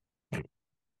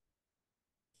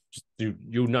 Just,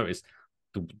 you'll notice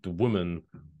the woman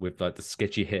with like the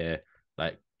sketchy hair,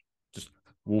 like just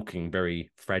walking very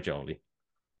fragilely.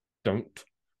 Don't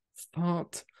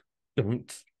fart.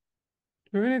 Don't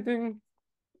do anything.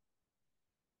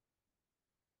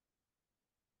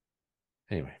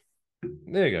 Anyway,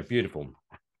 there you go. Beautiful.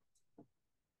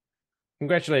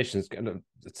 Congratulations.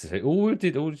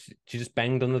 She just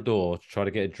banged on the door to try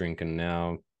to get a drink, and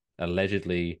now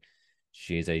allegedly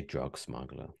she is a drug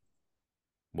smuggler.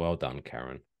 Well done,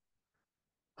 Karen.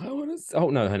 Oh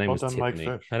no, her name was Tiffany.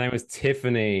 Her name was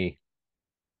Tiffany.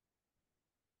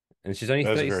 And she's only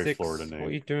 36. What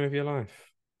are you doing with your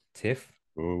life? Tiff?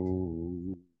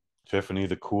 Oh, Tiffany,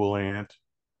 the cool aunt.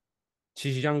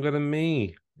 She's younger than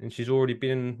me, and she's already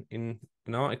been in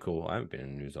an article. I haven't been in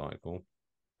a news article.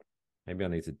 Maybe I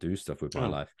need to do stuff with my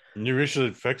life. You really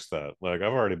should fix that. Like,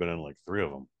 I've already been in like 3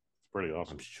 of them. It's pretty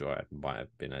awesome. I'm sure I might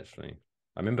have been, actually.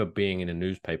 I remember being in a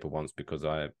newspaper once because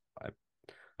I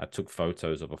took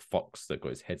photos of a fox that got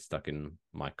his head stuck in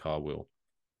my car wheel.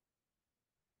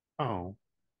 Oh.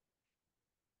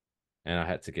 And I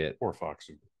had to get... Poor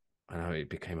Foxy. I know, it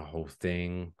became a whole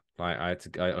thing. Like, I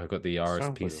got the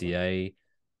RSPCA,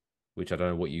 which I don't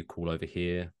know what you call over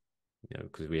here.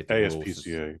 Because we have the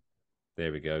ASPCA.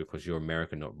 There we go, because you're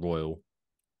American, not royal.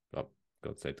 Oh,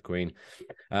 God save the Queen.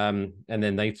 And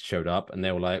then they showed up and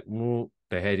they were like, well,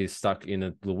 the head is stuck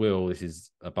in the wheel. This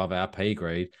is above our pay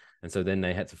grade. And so then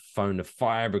they had to phone the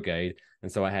fire brigade.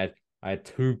 And so I had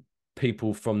 2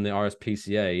 people from the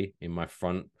RSPCA in my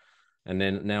front. And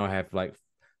then now I have like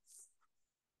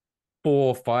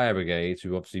 4 fire brigades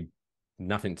who obviously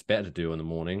nothing's better to do in the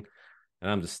morning.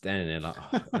 And I'm just standing there like,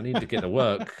 I need to get to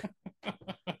work.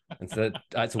 And so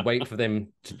I had to wait for them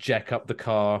to jack up the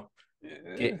car,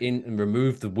 get in and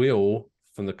remove the wheel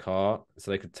from the car so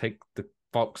they could take the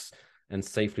fox and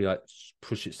safely like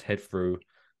push its head through.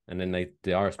 And then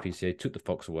the RSPCA took the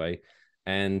fox away,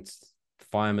 and the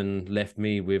fireman left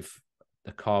me with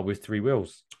a car with 3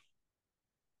 wheels.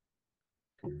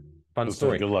 Fun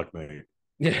story. Good luck, mate.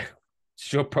 Yeah,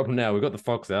 it's your problem now. We've got the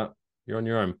fox out. You're on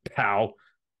your own, pal.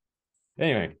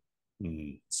 Anyway,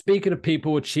 speaking of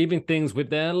people achieving things with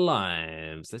their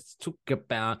lives, let's talk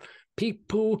about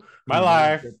people. My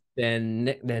life. Their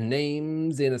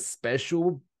names in a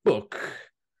special book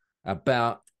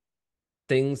about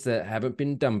things that haven't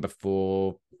been done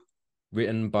before,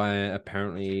 written by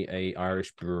apparently a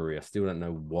Irish brewery. I still don't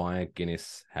know why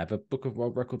Guinness have a book of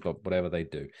world records, but whatever they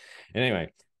do.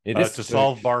 Anyway, to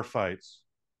solve bar fights.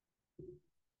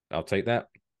 I'll take that.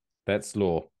 That's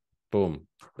law. Boom.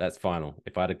 That's final.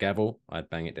 If I had a gavel, I'd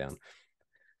bang it down.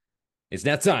 It's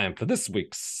now time for this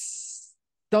week's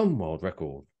Dumb World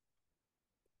Record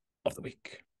of the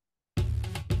Week.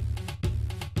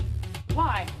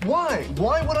 Why? Why?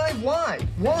 Why would I? Why?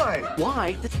 Why?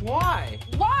 Why? Why?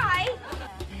 Why?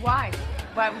 Why?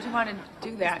 Why would you want to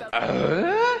do that?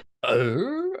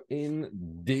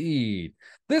 Indeed.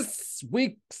 This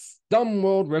week's Dumb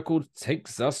World Record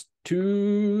takes us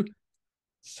to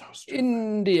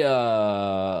India,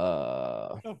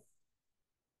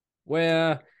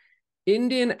 where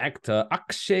Indian actor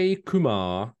Akshay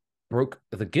Kumar broke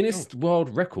the Guinness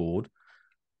World Record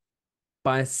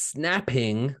by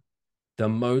snapping the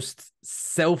most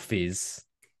selfies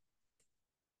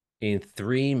in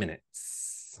 3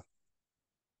 minutes.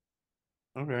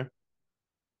 Okay.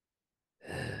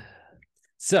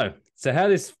 So how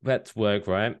does that work,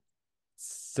 right?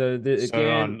 So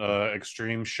on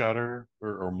extreme shutter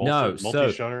or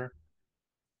multi shutter.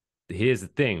 Here's the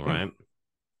thing, right?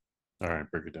 All right,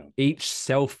 break it down. Each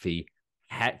selfie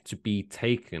had to be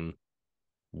taken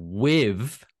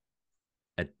with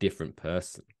a different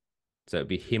person. So it'd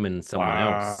be him and someone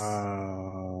else.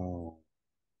 Oh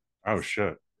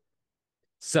shit.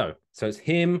 So it's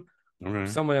him,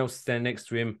 someone else standing next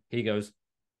to him. He goes,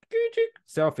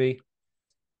 selfie.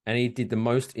 And he did the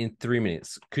most in 3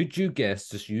 minutes. Could you guess,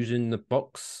 just using the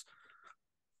box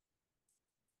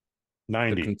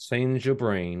 90 that contains your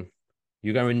brain,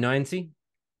 you're going 90?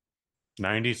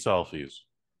 90 selfies.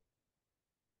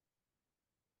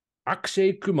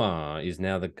 Akshay Kumar is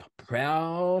now the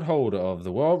proud holder of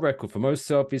the world record for most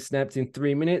selfies snapped in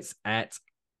 3 minutes at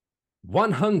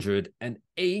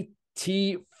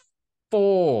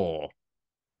 184,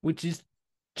 which is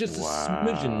Just a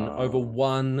smidgen over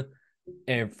 1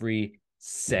 every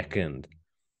second.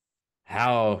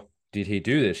 How did he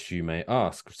do this, you may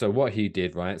ask? So what he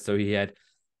did, right? So he had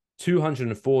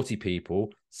 240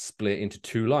 people split into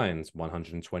 2 lines,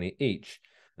 120 each.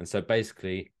 And so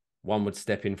basically, one would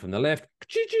step in from the left,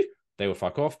 they would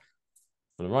fuck off.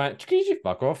 From the right,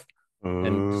 fuck off.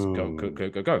 And just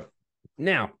go.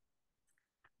 Now,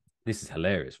 this is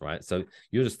hilarious, right? So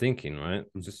you're just thinking, right?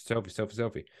 Just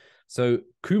selfie. So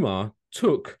Kumar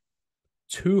took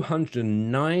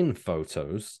 209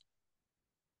 photos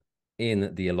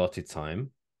in the allotted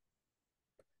time.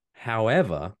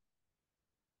 However,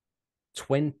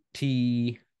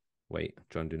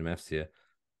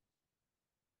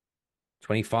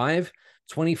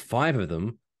 25 of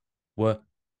them were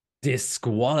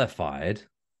disqualified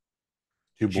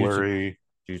Too blurry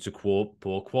due to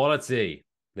poor quality.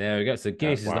 There we go. So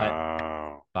Guinness is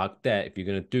like, fuck that. If you're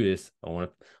gonna do this, I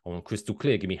want crystal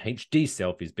clear. Give me HD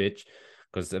selfies, bitch.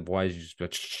 Because otherwise you just go.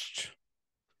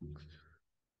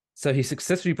 So he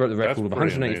successfully broke the record with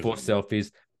 184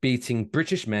 selfies, beating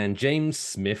British man James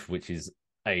Smith, which is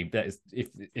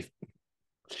if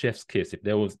chef's kiss, if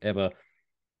there was ever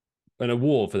an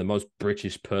award for the most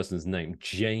British person's name,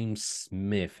 James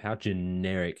Smith. How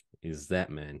generic is that,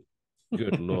 man?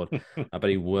 Good Lord. I bet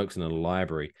he works in a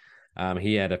library.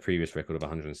 He had a previous record of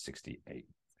 168.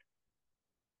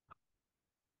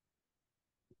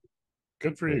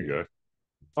 Good for you, guys.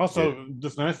 Also,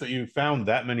 just nice that you found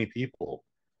that many people.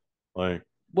 Like,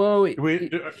 well, do we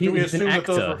assume that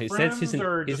those were friends,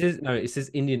 it says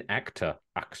Indian actor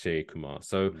Akshay Kumar.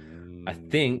 So I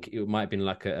think it might have been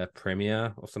like a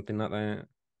premiere or something like that,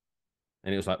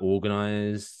 and it was like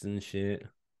organized and shit.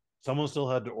 Someone still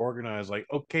had to organize, like,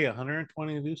 okay,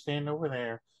 120 of you stand over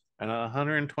there, and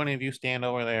 120 of you stand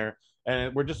over there,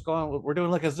 and we're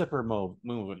doing like a zipper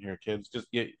movement here, kids.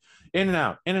 Just get in and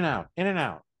out, in and out, in and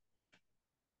out.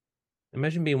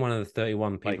 Imagine being one of the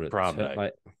 31 people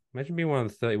imagine being one of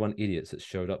the 31 idiots that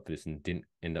showed up for this and didn't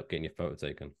end up getting your photo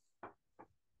taken.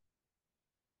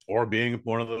 Or being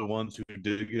one of the ones who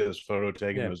did get his photo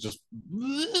taken was just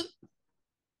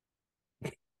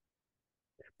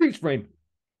freeze frame.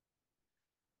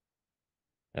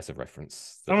 That's a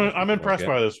reference. I'm impressed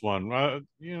by this one.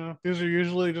 These are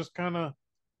usually just kind of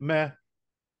meh.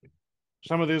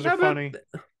 Some of these are funny.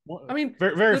 I mean,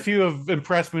 very few have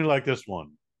impressed me like this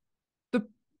one.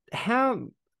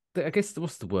 I guess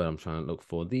what's the word I'm trying to look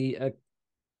for? The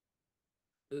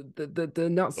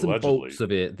nuts and bolts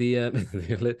of it.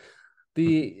 The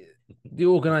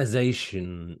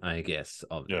organization, I guess,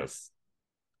 of this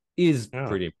is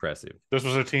pretty impressive. This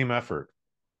was a team effort.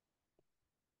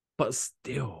 But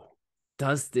still,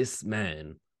 does this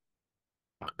man,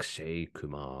 Akshay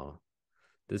Kumar,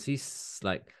 does he,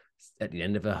 like, at the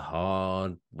end of a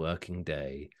hard working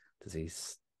day, does he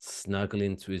snuggle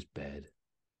into his bed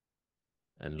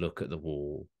and look at the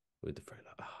wall with the phrase,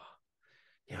 like,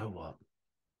 you know what?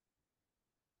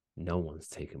 No one's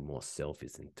taken more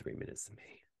selfies in 3 minutes than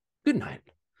me. Good night.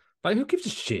 Like, who gives a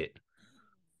shit?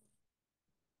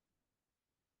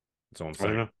 That's all I'm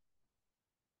saying.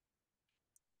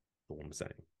 All I'm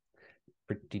saying.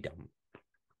 Pretty dumb.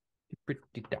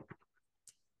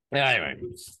 Anyway,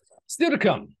 still to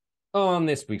come on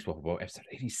this week's Waffle Bowl, episode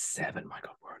 87. My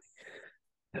God, we're only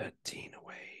 13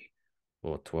 away.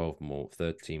 Or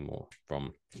 13 more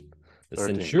from the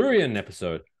 13. Centurion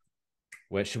episode.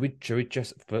 Where should we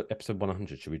dress for episode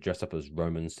 100? Should we dress up as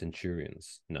Roman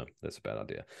centurions? No, that's a bad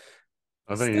idea.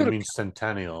 I think you mean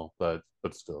centennial, but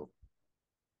still.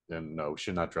 And no, we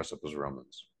should not dress up as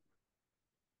Romans.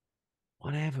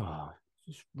 Whatever.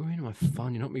 Just ruining my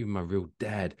fun. You're not even my real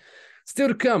dad. Still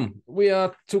to come, we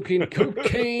are talking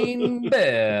Cocaine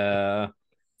Bear,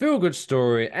 feel good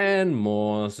story, and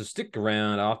more. So stick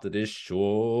around after this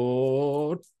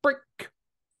short break.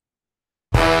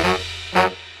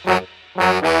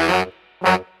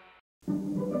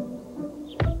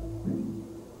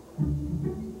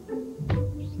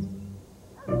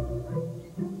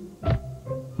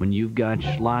 When you've got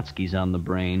Schlotzky's on the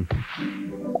brain,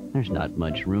 there's not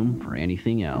much room for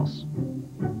anything else.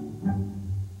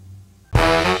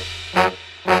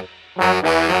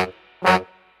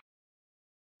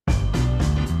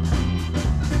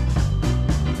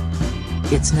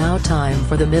 It's now time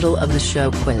for the middle of the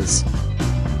show quiz.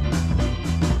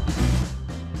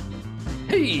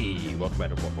 Hey, welcome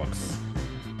back to What Box.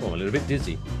 Oh, I'm a little bit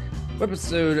dizzy.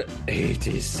 Episode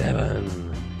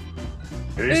 87.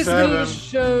 It's the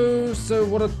show, so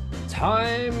what a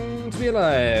time to be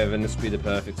alive, and this will be the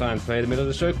perfect time to play the middle of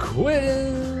the show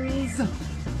quiz.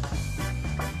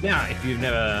 Now, if you've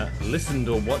never listened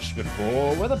or watched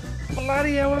before, where the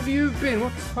bloody hell have you been?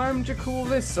 What time do you call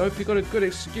this? I hope you got a good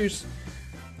excuse.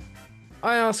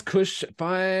 I asked Kush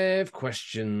 5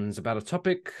 questions about a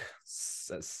topic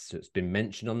that's been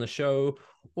mentioned on the show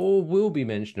or will be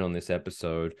mentioned on this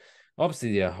episode.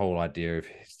 Obviously, the whole idea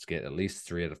is to get at least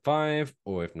 3 out of 5,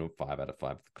 or if not 5 out of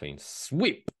 5, clean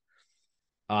sweep.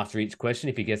 After each question,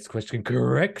 if he gets the question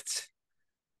correct,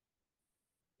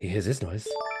 he hears this noise,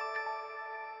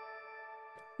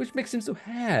 which makes him so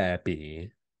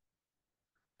happy.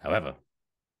 However,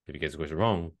 if he gets the question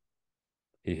wrong,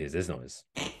 he hears this noise,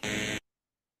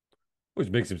 which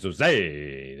makes him so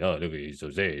sad. Oh, look at he's so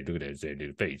sad. Look at that sad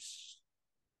little face.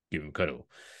 Give him a cuddle.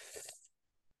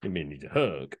 He may need a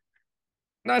hug.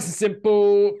 Nice and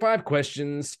simple. 5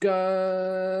 questions.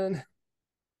 Gone.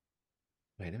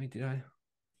 Wait,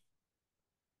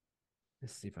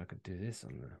 let's see if I could do this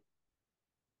on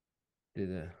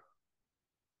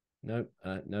Nope,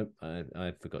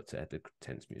 I forgot to add the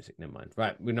tense music. Never mind.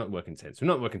 Right, we're not working tense.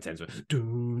 Right, tense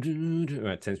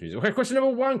music. Okay, question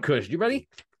number 1, Kush. You ready?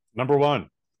 Number 1.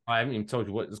 I haven't even told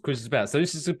you what this quiz is about. So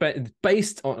this is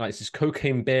based on, this is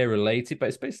Cocaine Bear related, but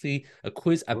it's basically a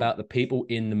quiz about the people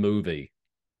in the movie.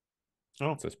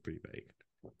 Oh, so it's pretty vague.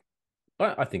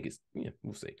 I think it's,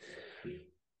 we'll see.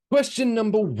 Question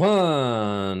number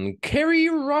 1. Kerry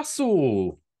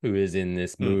Russell, who is in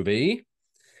this movie,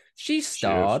 she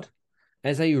starred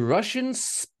as a Russian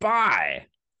spy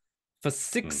for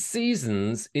 6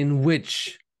 seasons in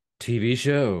which TV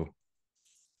show?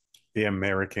 The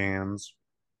Americans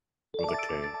with a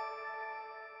K.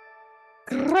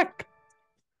 Correct.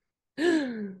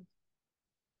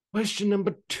 Question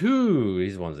number 2.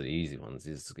 These ones are the easy ones.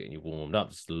 This is getting you warmed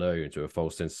up, just lure you into a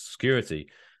false sense of security.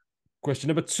 Question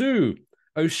number 2.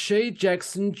 O'Shea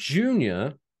Jackson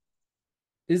Jr.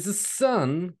 is the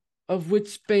son of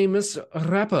which famous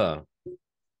rapper?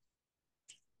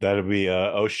 That'd be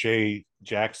O'Shea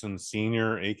Jackson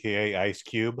Sr., aka Ice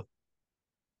Cube.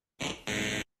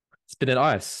 Spin it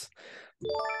ice.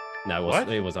 No,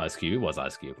 it was Ice Cube. It was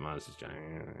Ice Cube. I was just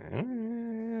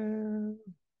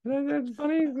that's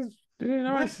funny.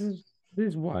 Ice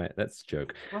is white. That's a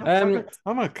joke. I'm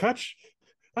gonna cut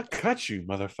you,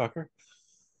 motherfucker.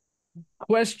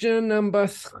 Question number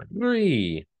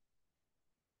 3.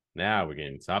 Now we're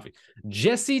getting tough.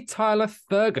 Jesse Tyler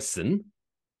Ferguson,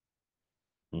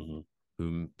 whom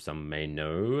some may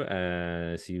know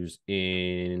as he was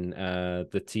in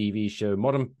the TV show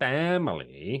Modern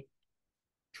Family.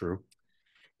 True.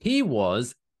 He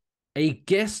was a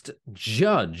guest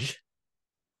judge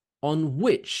on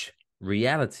which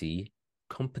reality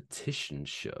competition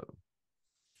show?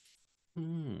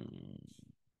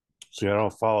 See, I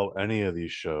don't follow any of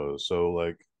these shows,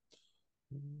 so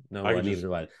no, I neither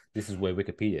do I. This is where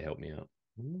Wikipedia helped me out.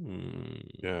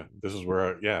 Yeah, this is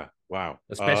where wow.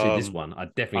 Especially this one. I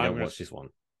definitely don't watch this one.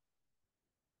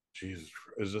 Jesus,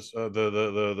 is this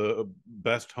the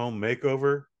best home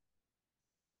makeover?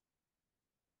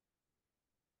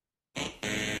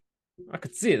 I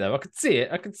could see it though. I could see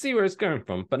it. I could see where it's going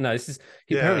from. But no, this is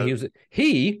apparently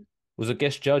he was a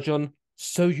guest judge on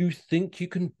So You Think You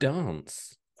Can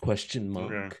Dance? Question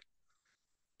mark. Okay.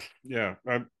 Yeah.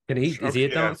 Is he a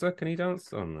dancer? Can he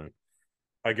dance? Oh no.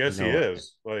 I guess he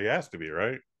is. Well, he has to be,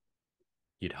 right?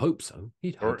 You'd hope so.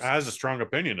 Or has a strong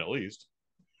opinion at least.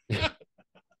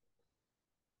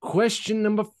 Question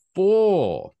number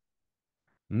 4.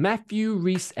 Matthew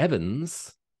Rhys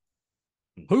Evans,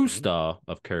 co-star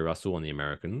of Kerry Russell on The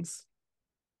Americans,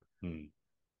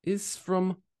 is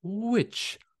from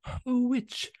which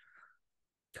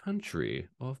country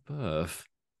of birth?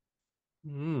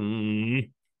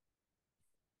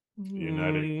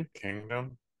 United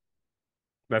Kingdom?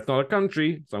 That's not a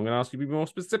country, so I'm going to ask you to be more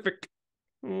specific.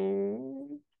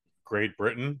 Great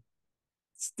Britain?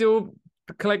 Still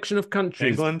a collection of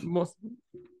countries. England?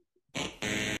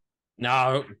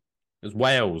 No, it's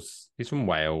Wales. He's from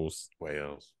Wales.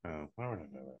 Wales. Oh, I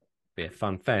don't know that. Be a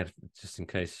fun fact, just in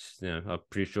case, I'm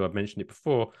pretty sure I've mentioned it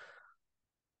before.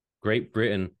 Great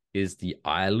Britain is the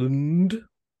island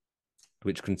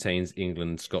which contains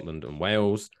England, Scotland, and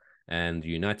Wales, and the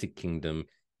United Kingdom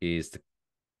is the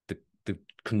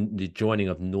joining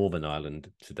of Northern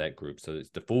Ireland to that group. So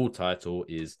the full title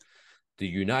is the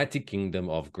United Kingdom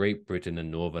of Great Britain and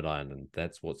Northern Ireland.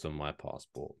 That's what's on my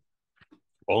passport.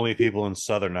 Only people in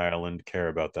Southern Ireland care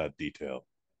about that detail.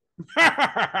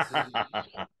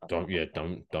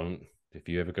 Don't. If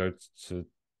you ever go to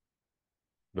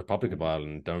Republic of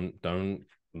Ireland, don't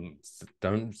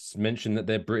mention that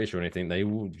they're British or anything.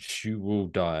 You will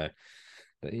die.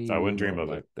 I wouldn't dream of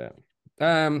it. That.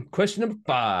 Question number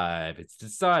 5. It's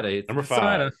decider. Number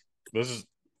 5. This is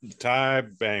tie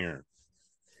banger.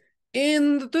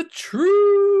 In the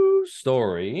true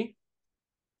story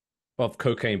of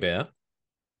Cocaine Bear,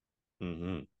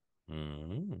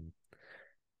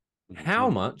 how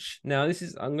much? Now, this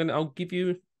is I'll give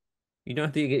you. You don't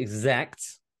have to get exact.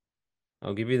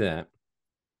 I'll give you that.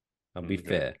 I'll be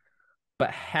fair.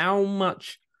 But how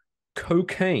much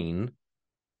cocaine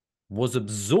was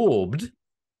absorbed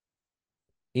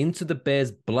into the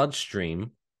bear's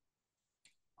bloodstream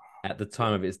at the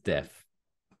time of its death?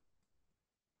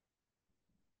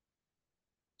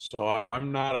 So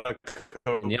I'm not a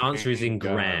cocaine And the answer is in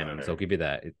guy. grams. I'll give you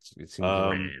that. It's in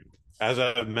grams. As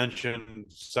I've mentioned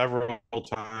several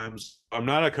times, I'm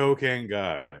not a cocaine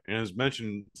guy. And as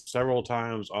mentioned several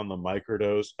times on the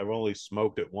microdose, I've only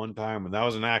smoked it one time, and that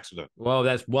was an accident. Well,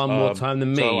 that's one more time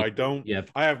than me. So I don't. Yeah,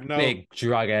 I have no big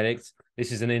drug addict.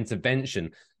 This is an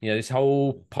intervention. You know, this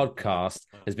whole podcast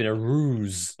has been a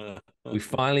ruse. We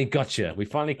finally got you. We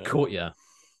finally caught you.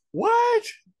 What?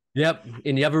 Yep.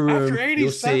 In the other room,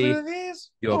 you'll see of these?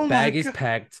 your bag is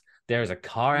packed. There is a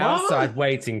car outside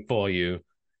waiting for you.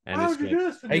 And it's going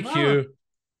to take you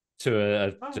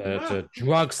to a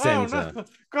drug center. No.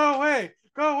 Go away!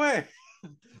 Go away!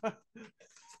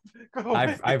 Go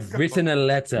away! I've written a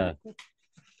letter.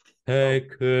 Hey,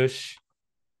 Kush.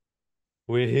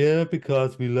 We're here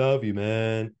because we love you,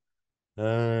 man.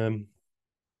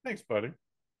 Thanks, buddy.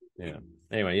 Yeah.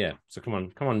 Anyway, yeah. So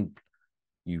come on,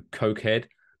 you cokehead.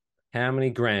 How many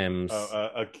grams?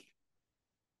 I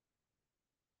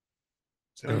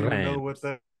don't even know what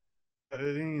that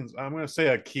means. I'm going to say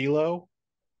a kilo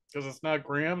because it's not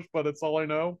grams, but it's all I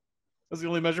know. That's the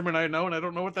only measurement I know, and I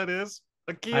don't know what that is.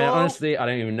 A kilo? Honestly, I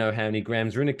don't even know how many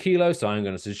grams are in a kilo, so I'm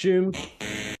going to assume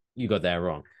you got that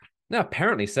wrong. No,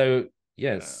 apparently. So,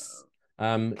 yes.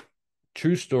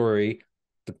 True story.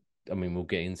 I mean, we'll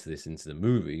get into the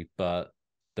movie, but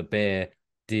the bear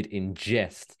did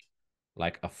ingest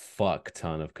like a fuck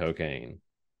ton of cocaine.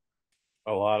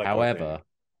 A lot of However, cocaine.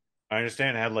 I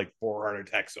understand it had like 4 heart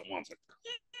attacks at once.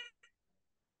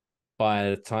 By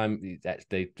the time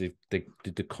they did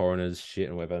the coroner's shit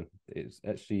and whatever, it's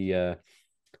actually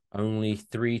only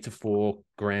 3 to 4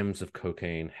 grams of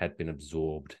cocaine had been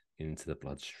absorbed into the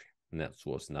bloodstream, and that's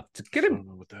what's enough to get him. I don't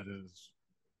know what that is.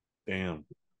 Damn.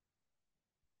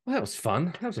 Well, that was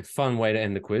fun. That was a fun way to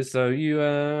end the quiz. So you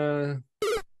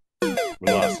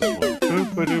we lost this one.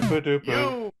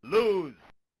 You lose.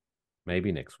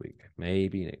 Maybe next week.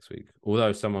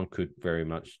 Although someone could very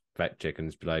much fact check and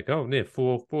just be like, "Oh, yeah,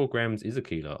 4 grams is a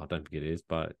kilo." I don't think it is,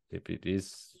 but if it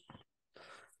is,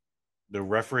 the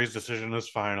referee's decision is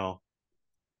final.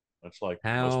 That's like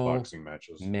most boxing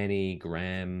matches. Many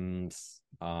grams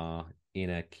are in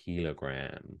a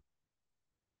kilogram?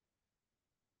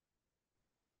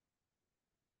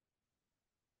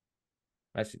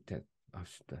 Actually,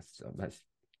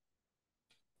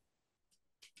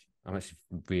 I'm actually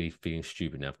really feeling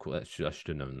stupid now. Of course, I should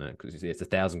have known that because it's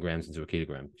 1,000 grams into a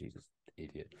kilogram. Jesus,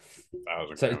 idiot.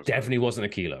 So it definitely wasn't a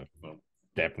kilo. No.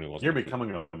 Definitely wasn't. You're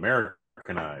becoming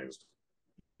Americanized.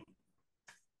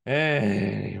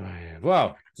 Anyway,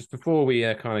 well, just before we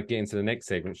kind of get into the next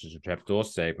segment, which is a trapdoor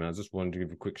segment, I just wanted to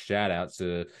give a quick shout out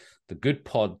to the Good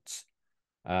Pods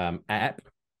app,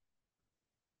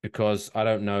 because I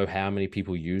don't know how many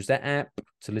people use that app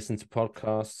to listen to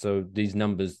podcasts. So these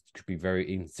numbers could be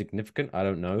very insignificant. I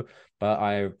don't know. But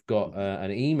I've got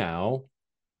an email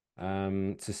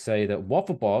to say that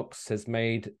Waffle Box has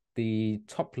made the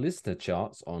top listener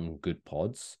charts on Good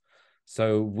Pods.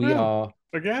 So we are...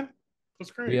 Again?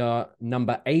 That's great. We are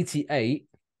number 88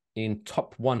 in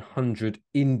top 100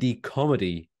 indie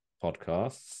comedy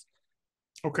podcasts.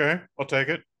 Okay, I'll take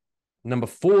it. Number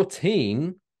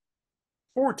 14...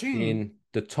 14 in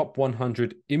the top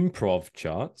 100 improv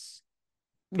charts.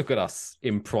 Look at us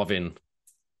improving.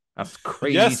 That's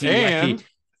crazy. Yes, and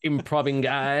improving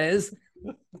guys.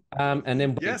 And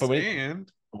then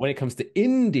when it comes to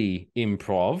indie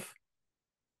improv,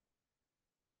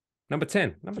 number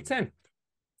 10.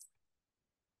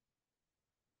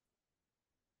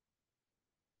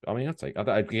 I mean,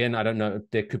 I don't know.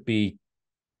 There could be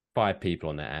 5 people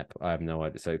on that app. I have no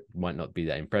idea. So it might not be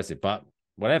that impressive, but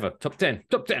whatever. Top 10.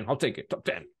 I'll take it. Top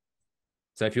 10.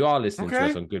 So if you are listening to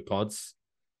us on Good Pods,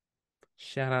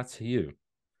 shout out to you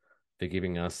for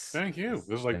giving us. Thank you.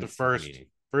 This is like the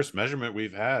first measurement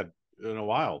we've had in a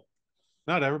while.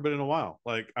 Not ever, but in a while.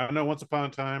 Like, I know once upon a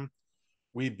time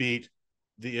we beat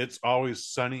the It's Always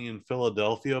Sunny in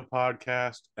Philadelphia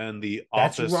podcast and the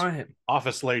Office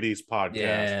Ladies podcast.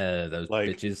 Yeah, those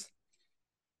bitches.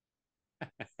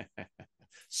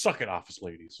 Suck it, Office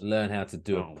Ladies. Learn how to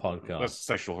do a podcast. That's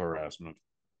sexual harassment.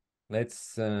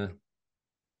 Let's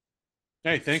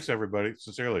Hey, thanks everybody.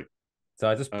 Sincerely. So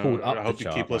I just pulled up I the hope you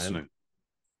chart, keep listening.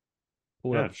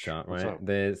 Pulled Yeah, up the chart, what's right? up?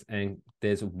 There's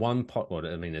one well,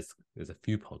 I mean, there's a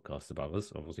few podcasts above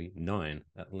us, obviously 9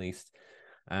 at least.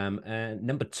 And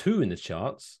number 2 in the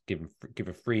charts, give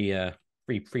a free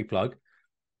plug,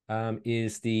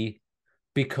 is the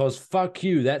Because Fuck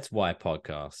You, That's Why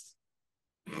podcast.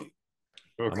 Okay.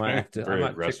 I might have to. I Very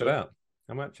might aggressive. check that out.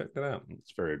 I might check that out.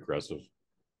 It's very aggressive.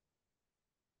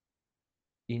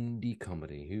 Indie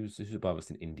comedy. Who's above us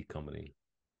in indie comedy?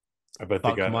 I bet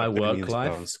Fuck they got My Work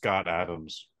Life. on Scott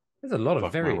Adams. There's a lot of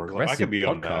Fuck very My Work Life. I aggressive could be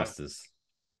on that. podcasters.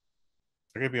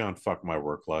 I could be on Fuck My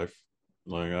Work Life.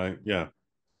 Like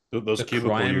those The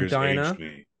cubicle Crime years Diner. aged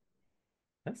me.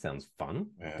 That sounds fun.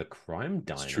 Yeah. The Crime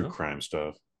Diner. It's true crime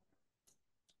stuff.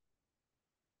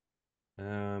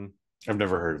 I've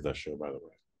never heard of that show, by the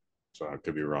way, so I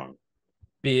could be wrong.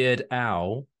 Beard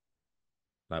Owl,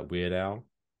 like Weird Owl.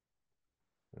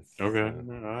 Okay.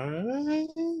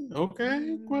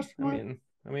 Okay. Question mark.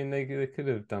 I mean, they could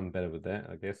have done better with that,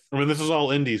 I guess. I mean, this is all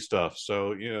indie stuff,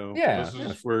 so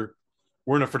we're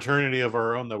in a fraternity of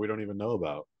our own that we don't even know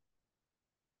about.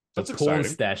 That's the exciting. Porn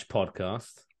Stash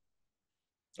podcast.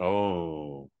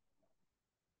 Oh,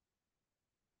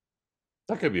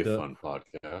 that could be a fun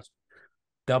podcast.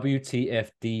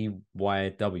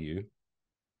 WTFDYW,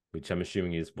 which I'm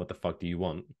assuming is what the fuck do you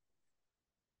want?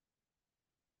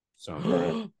 Sounds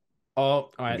right. Oh,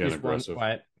 all right. Again, this aggressive. one,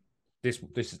 right? This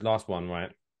is last one,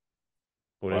 right?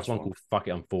 Well, there's one called "Fuck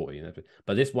It, I'm 40,"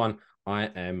 but this one I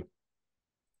am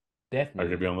definitely. I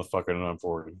could be on the fucking I'm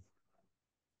 40.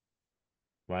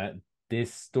 Right.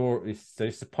 This story is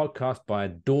it's a podcast by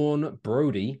Dawn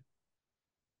Brody.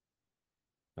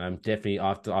 I'm definitely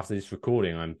after this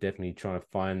recording, I'm definitely trying to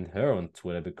find her on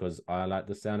Twitter because I like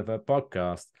the sound of her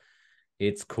podcast.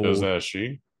 It's called. Is that a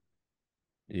she?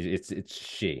 It's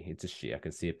she. It's a she. I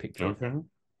can see a picture.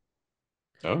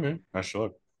 Okay. I should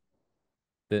look.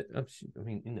 I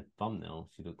mean, in the thumbnail,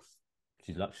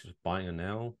 she's buying a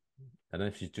nail. I don't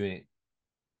know if she's doing it.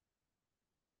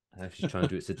 I don't know if she's trying to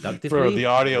do it seductively. For the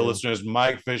audio listeners,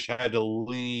 Mike Fish had to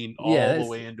lean all the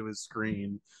way into his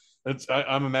screen.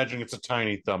 I'm imagining it's a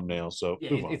tiny thumbnail, so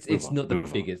it's not the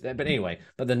biggest. But anyway,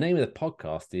 the name of the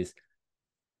podcast is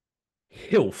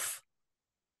HILF.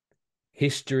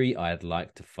 History I'd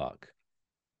Like to Fuck.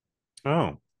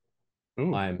 Oh.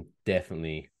 Ooh. I'm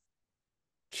definitely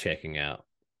checking out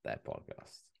that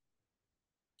podcast.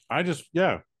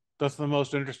 That's the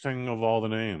most interesting of all the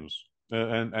names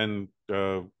and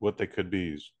what they could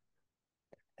be.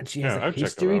 And she has a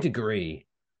history degree.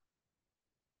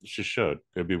 She should.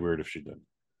 It'd be weird if she didn't.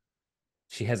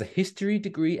 She has a history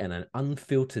degree and an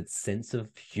unfiltered sense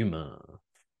of humor.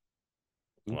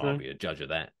 Okay. Well, I'll be a judge of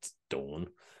that, Dawn.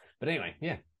 But anyway,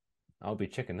 yeah, I'll be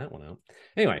checking that one out.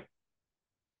 Anyway,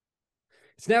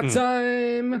 it's now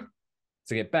time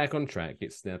to get back on track.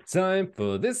 It's now time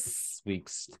for this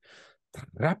week's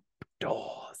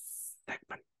Trapdoor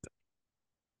segment.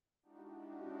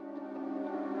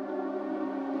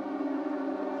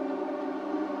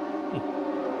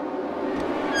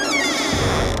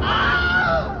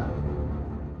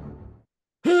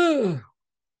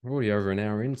 We're already over an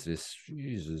hour into this.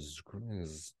 Jesus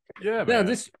Christ. Yeah, now man.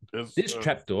 This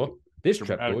trapdoor is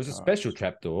a special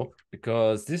trapdoor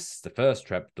because this is the first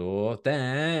trapdoor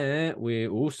that we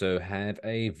also have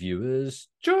a viewer's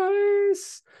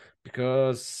choice.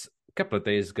 Because a couple of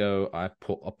days ago, I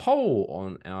put a poll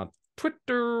on our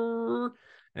Twitter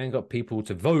and got people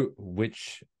to vote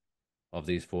which of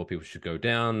these 4 people should go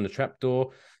down the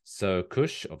trapdoor. So,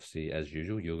 Kush, obviously, as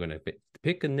usual, you're going to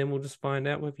pick, and then we'll just find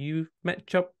out whether you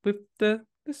match up with the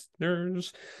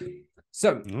listeners.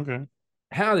 So,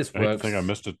 how this works... I think I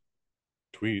missed a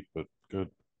tweet, but good.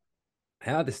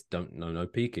 How this... No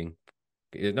peeking.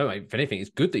 No, if anything, it's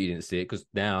good that you didn't see it, because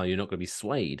now you're not going to be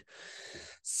swayed.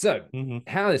 So,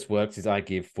 how this works is I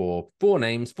give 4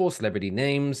 names, 4 celebrity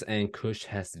names, and Kush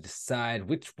has to decide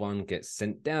which one gets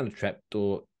sent down the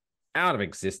trapdoor out of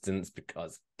existence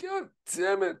because, god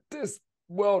damn it, this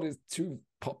world is too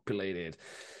populated.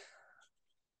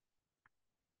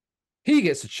 He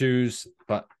gets to choose,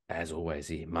 but as always,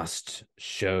 he must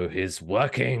show his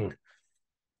working.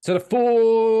 So the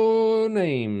 4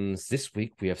 names this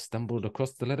week, we have stumbled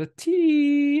across the letter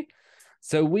T.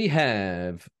 So we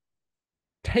have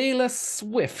Taylor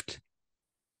Swift.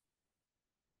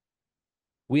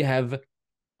 We have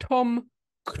Tom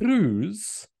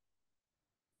Cruise.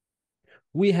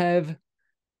 We have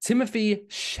Timothy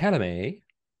Chalamet.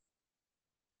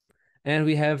 And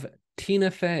we have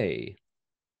Tina Fey.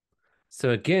 So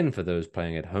again, for those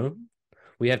playing at home,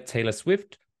 we have Taylor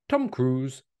Swift, Tom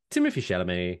Cruise, Timothy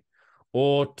Chalamet,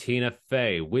 or Tina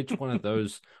Fey. Which one of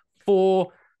those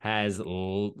 4 has,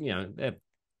 they've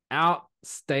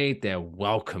outstayed their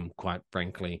welcome, quite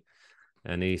frankly,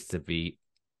 and needs to be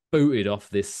booted off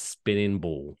this spinning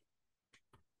ball.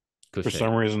 For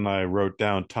some reason, I wrote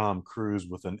down Tom Cruise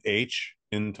with an H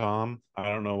in Tom. I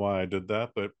don't know why I did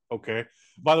that, but okay.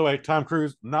 By the way, Tom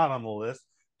Cruise, not on the list.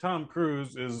 Tom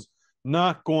Cruise is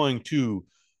not going to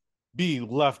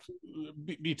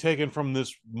be taken from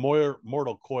this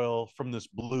mortal coil, from this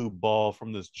blue ball,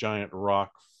 from this giant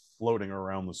rock floating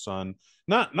around the sun.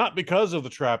 Not because of the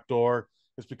trapdoor.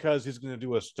 It's because he's going to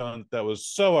do a stunt that was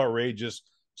so outrageous,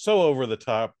 so over the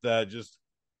top that just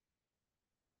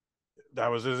that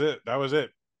was it. That was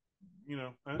it. You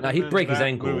know, now, he'd break his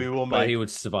ankle, but he would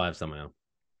survive somehow.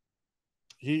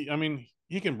 He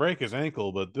can break his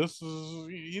ankle, but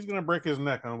he's going to break his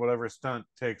neck on whatever stunt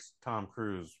takes Tom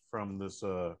Cruise from this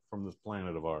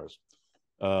planet of ours.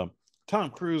 Tom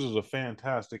Cruise is a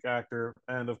fantastic actor,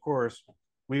 and of course,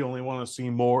 we only want to see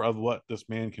more of what this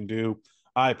man can do.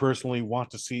 I personally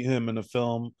want to see him in a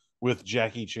film with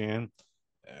Jackie Chan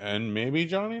and maybe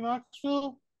Johnny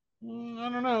Knoxville. I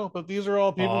don't know, but these are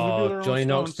all people who do their own Johnny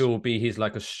stunts. Knoxville will be his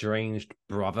like estranged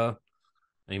brother,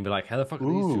 and he'd be like, "How the fuck are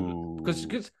these two?"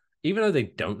 Because even though they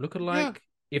don't look alike,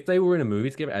 if they were in a movie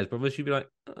together as brothers, you'd be like,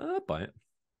 "I'll buy it."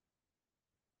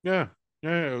 Yeah.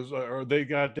 It was, or they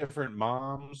got different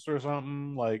moms or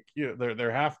something. Like, yeah,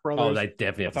 they're half brothers. Oh, they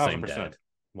definitely have the same 1,000%. dad.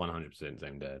 100%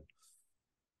 same dad.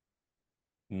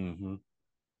 Mm-hmm.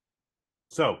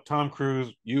 So, Tom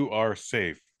Cruise, you are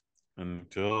safe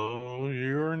until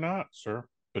you're not, sir.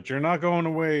 But you're not going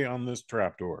away on this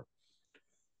trapdoor.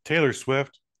 Taylor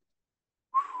Swift.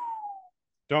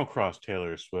 Don't cross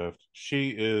Taylor Swift.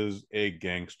 She is a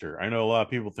gangster. I know a lot of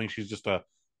people think she's just a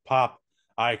pop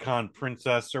icon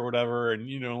princess or whatever,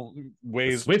 and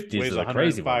weighs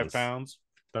 105 pounds.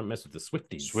 Don't mess with the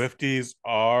Swifties. Swifties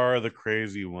are the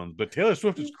crazy ones, but Taylor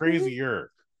Swift is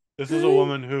crazier. This is a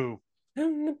woman who I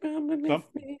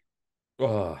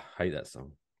hate that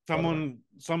song.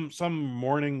 Some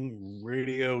morning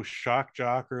radio shock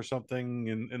jock or something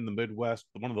in the Midwest,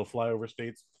 one of the flyover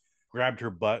states, grabbed her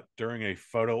butt during a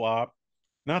photo op.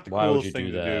 Not the coolest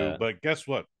thing to do, but guess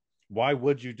what? Why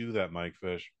would you do that, Mike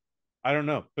Fish? I don't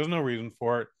know. There's no reason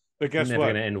for it. But guess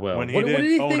what? End well. When he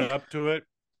didn't own up to it.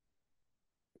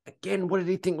 Again, what did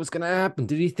he think was going to happen?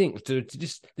 Did he think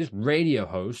this radio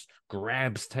host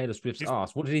grabs Taylor Swift's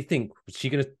ass? What did he think?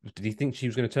 Did he think she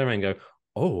was going to turn around and go,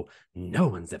 "Oh, no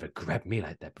one's ever grabbed me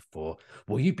like that before.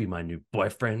 Will you be my new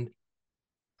boyfriend?"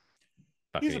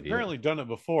 He's apparently done it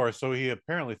before, so he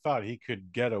apparently thought he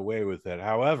could get away with it.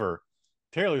 However,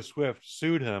 Taylor Swift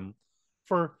sued him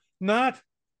for not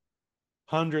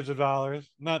hundreds of dollars,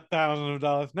 not thousands of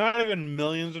dollars, not even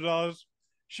millions of dollars.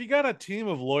 She got a team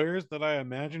of lawyers that I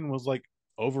imagine was like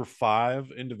over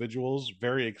 5 individuals,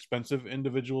 very expensive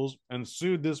individuals, and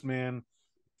sued this man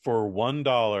for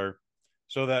 $1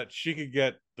 so that she could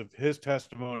get his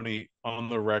testimony on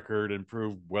the record and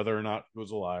prove whether or not he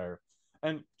was a liar.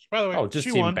 And by the way, just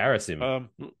to embarrass him.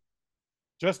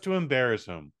 Just to embarrass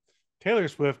him. Taylor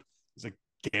Swift is a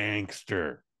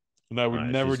gangster, and I would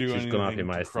never do anything gone up in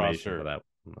my to cross estimation her. For that.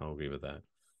 I'll agree with that.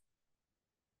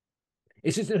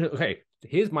 It's just okay.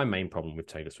 Here's my main problem with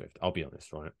Taylor Swift. I'll be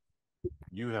honest, right?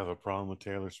 You have a problem with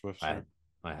Taylor Swift, sir?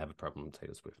 I have a problem with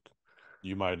Taylor Swift.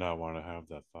 You might not want to have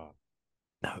that thought.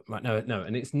 No,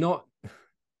 and it's not.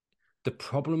 The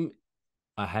problem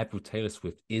I have with Taylor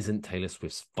Swift isn't Taylor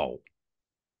Swift's fault.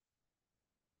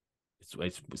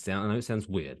 I know it sounds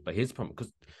weird, but here's the problem: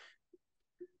 because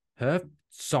her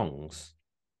songs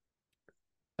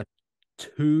are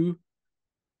too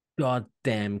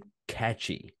goddamn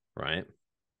catchy, right?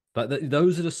 But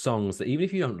those are the songs that even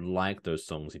if you don't like those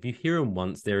songs, if you hear them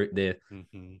once, they're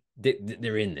in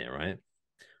there, right?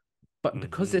 But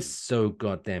because they're so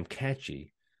goddamn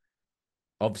catchy,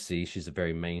 obviously she's a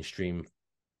very mainstream,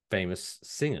 famous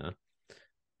singer,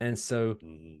 and so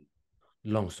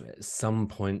long story. At some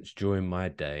points during my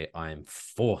day, I am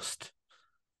forced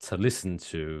to listen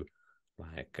to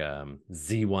like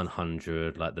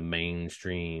Z100, like the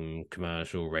mainstream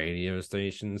commercial radio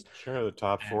stations. Sure, the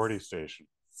top 40 station.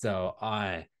 So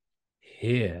I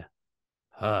hear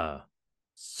her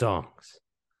songs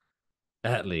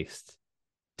at least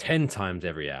 10 times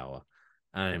every hour.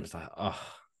 And it was like,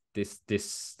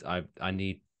 I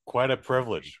need quite a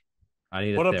privilege. I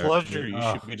need what a pleasure you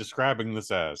should be describing this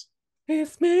as.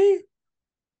 It's me.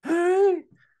 Hey,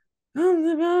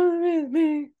 with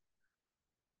me.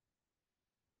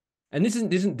 And this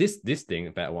isn't this thing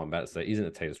about what I'm about to say isn't a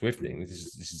Taylor Swift thing.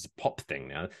 This is a pop thing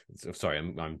now. Sorry,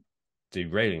 I'm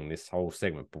derailing this whole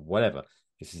segment, but whatever.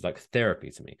 This is like therapy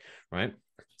to me, right?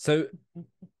 So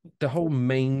the whole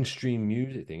mainstream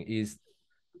music thing is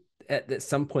at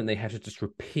some point they have to just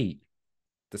repeat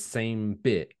the same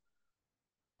bit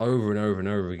over and over and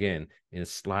over again in a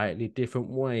slightly different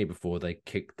way before they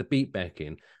kick the beat back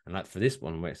in. And like for this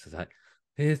one, where it's like,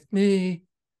 it's me,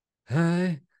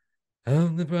 hi,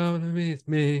 I'm the problem, it's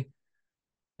me.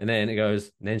 And then it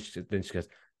goes, then she goes,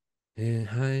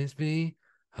 hi, it's me,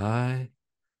 hi,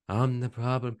 I'm the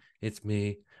problem, it's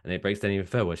me. And it breaks down even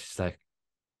further. She's like,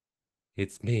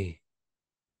 it's me,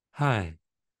 hi,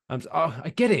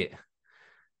 I get it.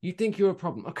 You think you're a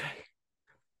problem. Okay.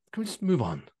 Can we just move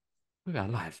on? Move our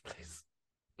lives, please.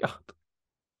 God.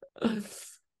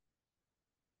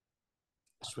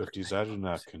 Swifties, I do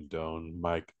not condone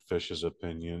Mike Fish's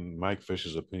opinion. Mike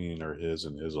Fish's opinion are his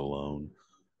and his alone.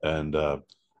 And I'm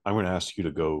going to ask you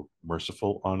to go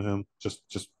merciful on him. Just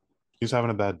he's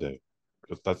having a bad day.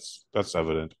 That's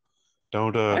evident.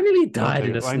 Don't I nearly died take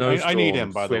in a it. snowstorm. I need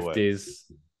him, by the way.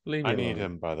 Swifties. I need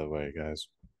him, by the way, guys.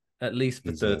 At least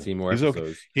for 30 more he's episodes.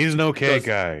 Okay. He's an okay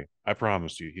guy. I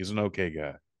promise you, he's an okay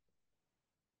guy.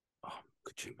 Oh,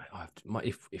 could you?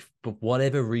 If for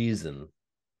whatever reason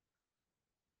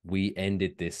we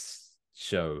ended this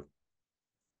show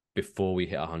before we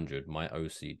hit 100, my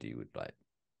OCD would like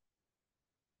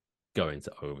go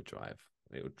into overdrive.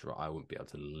 It would. I wouldn't be able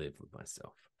to live with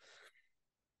myself.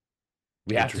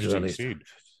 We have to do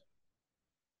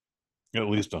at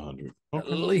least 100. Okay.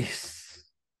 At least,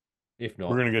 if not,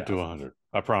 we're gonna get to 100.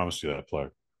 I promise you that, Plug.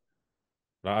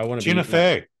 I want to. Tina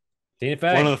Fey. Tina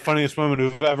Fey, one of the funniest women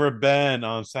who've ever been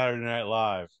on Saturday Night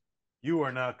Live. You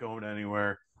are not going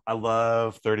anywhere. I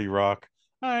love 30 Rock.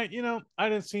 All right, I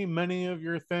didn't see many of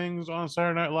your things on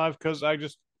Saturday Night Live because I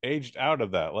just aged out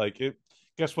of that. Like it.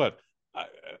 Guess what?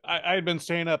 I had been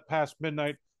staying up past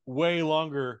midnight way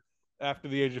longer after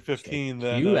the age of 15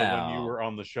 than when you were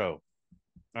on the show.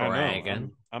 I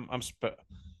know. I'm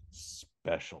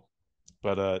special.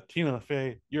 But Tina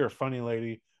Fey, you're a funny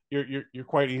lady. You're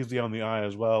quite easy on the eye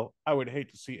as well. I would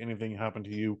hate to see anything happen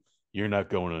to you. You're not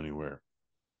going anywhere.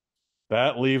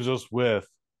 That leaves us with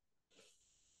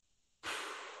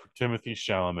Timothée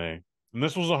Chalamet. And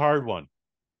this was a hard one.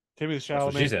 Timothée Chalamet,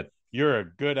 that's what she said. You're a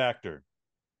good actor.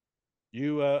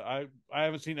 You I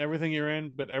haven't seen everything you're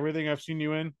in, but everything I've seen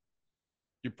you in,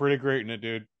 you're pretty great in it,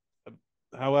 dude.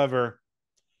 However,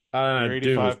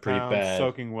 Doom was pretty bad,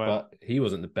 soaking wet. But he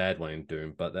wasn't the bad one in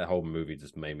Doom. But that whole movie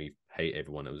just made me hate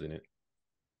everyone that was in it.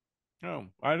 No,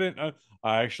 I didn't.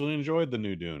 I actually enjoyed the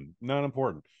new Dune. Not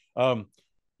important.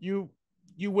 You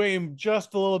weigh him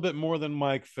just a little bit more than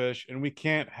Mike Fish, and we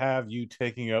can't have you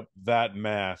taking up that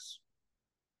mass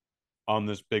on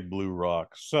this big blue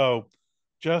rock. So,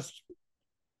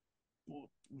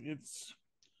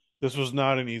 this was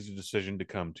not an easy decision to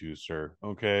come to, sir.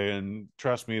 Okay, and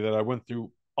trust me that I went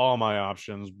through all my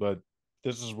options, but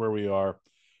this is where we are.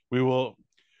 The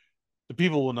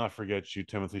people will not forget you,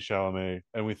 Timothée Chalamet,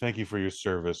 and we thank you for your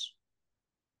service.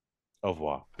 Au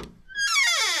revoir.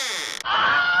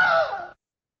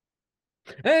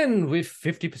 And with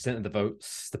 50% of the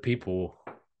votes, the people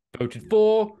voted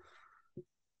for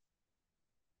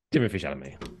Timothée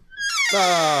Chalamet.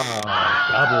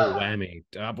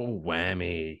 Double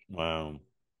whammy. Wow.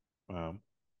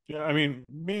 Yeah,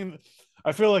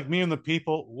 I feel like me and the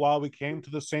people, while we came to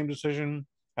the same decision,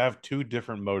 have two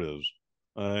different motives.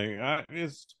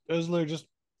 It's literally just,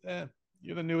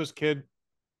 you're the newest kid.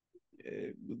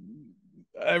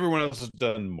 Everyone else has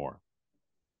done more.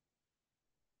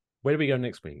 Where do we go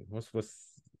next week? What's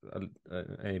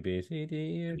A, B, C,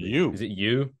 D? You. Is it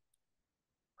you?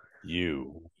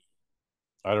 You.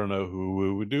 I don't know who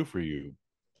we would do for you.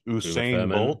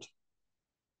 Usain Bolt,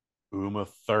 Uma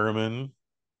Thurman,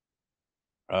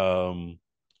 the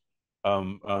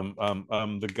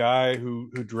guy who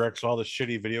directs all the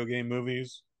shitty video game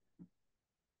movies,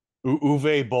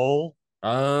 Uwe Boll.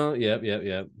 Yep.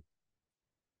 It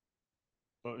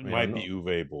might be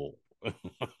Uwe Boll.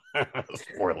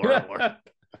 Spoiler alert.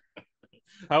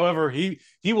 However, he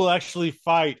will actually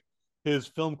fight his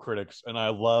film critics, and I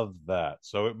love that.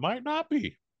 So it might not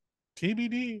be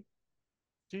TBD.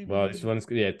 Well, this one's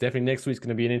definitely next week's going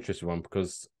to be an interesting one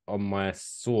because on my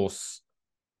source,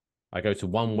 I go to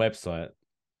one website,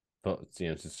 but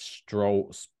to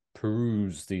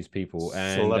peruse these people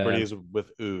and celebrities with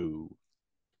ooh.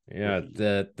 Yeah,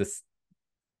 the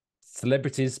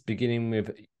celebrities beginning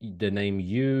with the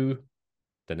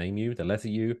letter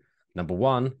U. Number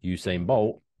 1, Usain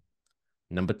Bolt.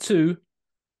 Number 2,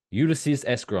 Ulysses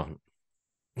S. Grant.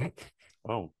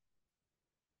 Oh.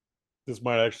 This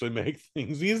might actually make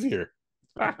things easier.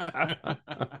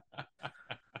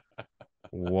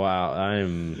 Wow,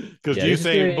 Because yeah, you this is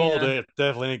saying gonna be, bold, it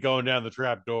definitely ain't going down the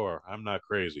trap door. I'm not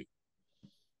crazy.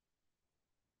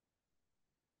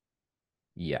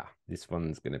 yeah, this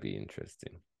one's gonna be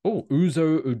interesting. Oh,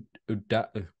 Uduba.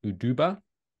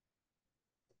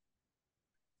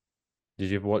 Did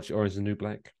you ever watch Orange is the New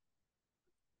Black?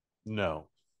 No.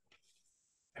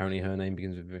 Apparently, her name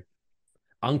begins with V.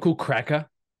 Uncle Cracker.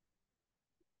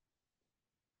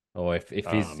 Oh, if I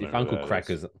don't if know who Uncle that is.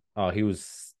 Cracker's he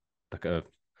was like a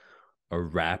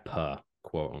rapper,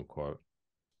 quote unquote.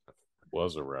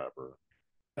 Was a rapper.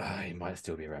 He might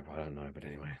still be a rapper. I don't know, but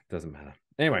anyway, doesn't matter.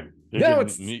 Anyway,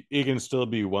 He can still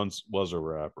be once was a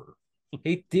rapper.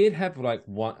 he did have like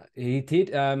one. He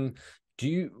did.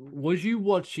 Was you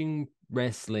watching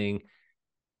wrestling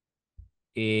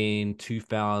in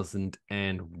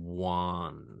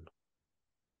 2001?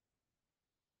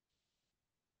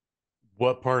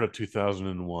 What part of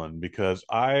 2001? Because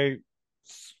I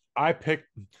picked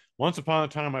once upon a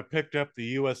time I picked up the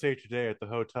USA Today at the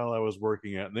hotel I was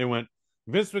working at, and they went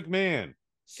Vince McMahon,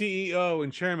 CEO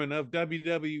and chairman of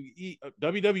WWF, has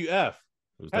WWF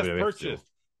purchased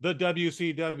the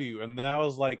WCW, and that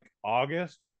was like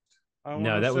August. I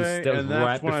No, want to say, that was and that's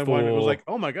right when I went. It was before. like,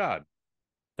 oh my god,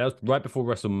 That was right before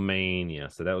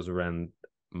WrestleMania, so that was around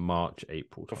March,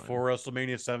 April time. before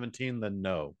WrestleMania 17. Then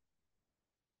no,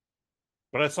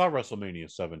 but I saw WrestleMania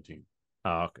 17.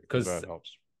 Because that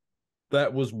helps.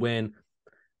 That was when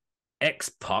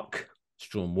X-Pac,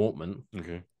 Strong Waltman,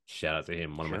 Okay, shout out to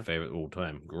him, one of my Sure. favorite all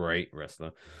time, great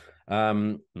wrestler.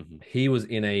 Mm-hmm. He was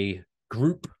in a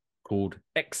group called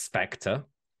X Factor.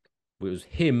 It was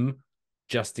him,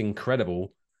 Just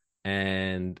Incredible,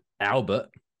 and Albert.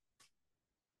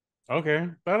 Okay,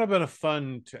 that'd have been a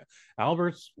fun.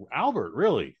 Albert,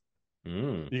 really?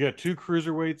 Mm, You got two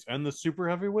cruiserweights and the super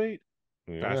heavyweight.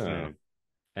 yeah. Fascinating.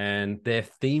 And their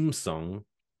theme song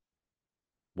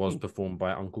was performed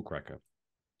by Uncle Cracker.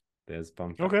 There's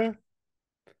fun fact. Okay.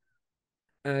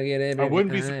 I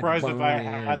wouldn't be surprised if I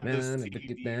had this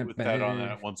CD with that on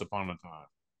it once upon a time.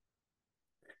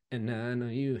 And I know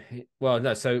you hate. Well,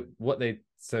 no. So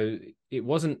it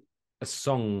wasn't a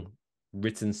song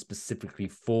written specifically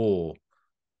for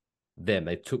them.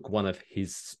 They took one of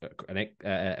his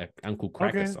Uncle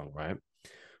Cracker song, right?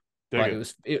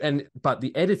 But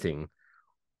the editing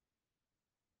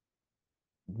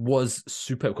was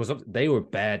superb because they were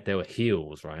bad. They were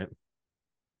heels, right?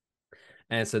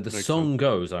 And so the song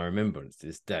goes, I remember it's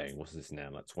this day. What's this now?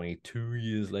 Like 22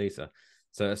 years later.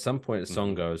 So at some point the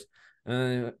song goes,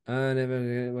 I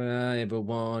never get what I ever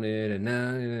wanted, and now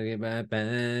I'm gonna get my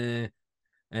back.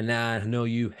 And I know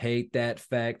you hate that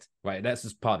fact. Right. That's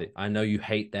just part of it. I know you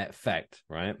hate that fact,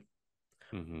 right?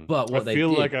 Mm-hmm. But what I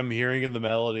feel like I'm hearing the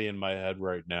melody in my head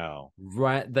right now.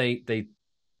 Right. They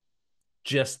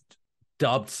just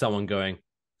dubbed someone going,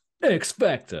 X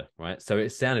Factor, right? So it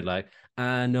sounded like,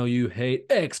 I know you hate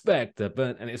X Factor,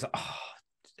 and it's like, oh,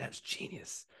 that's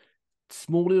genius.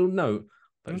 Small little note.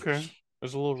 But okay.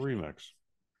 There's a little remix.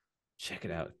 Check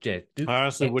it out. Yeah, I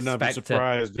honestly would not be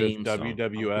surprised if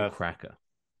WWF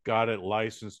got it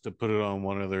licensed to put it on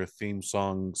one of their theme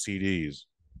song CDs.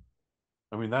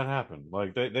 I mean, that happened.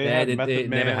 Like they had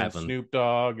Method Man and Snoop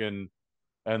Dogg and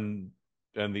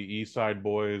the East Side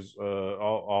Boys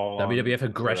all WWF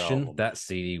Aggression. That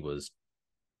CD was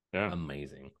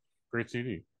amazing. Great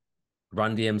CD.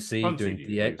 Run DMC Fun doing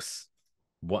CD, DX.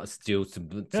 What still to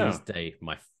this day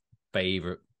my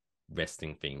favorite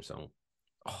wrestling theme song.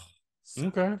 Oh, so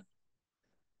good.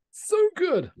 So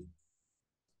good.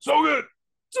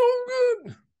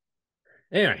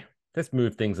 Anyway, let's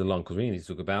move things along because we need to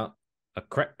talk about a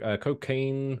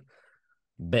cocaine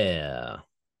bear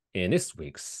in this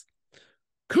week's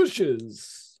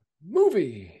Kush's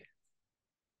movie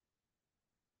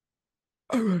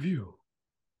a review.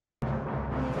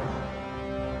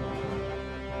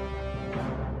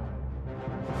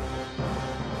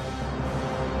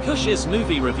 Kush's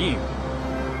movie review.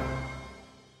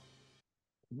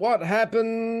 What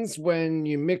happens when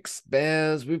you mix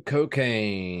bears with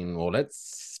cocaine? Well,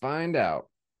 let's find out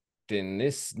in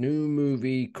this new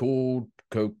movie called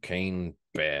Cocaine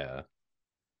Bear.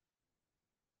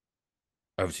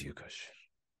 Over to you, Kush.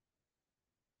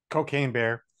 Cocaine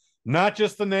Bear. Not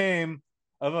just the name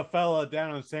of a fella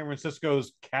down in San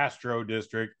Francisco's Castro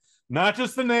district. Not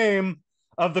just the name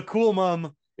of the cool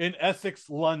mum in Essex,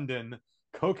 London.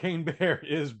 Cocaine Bear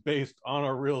is based on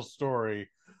a real story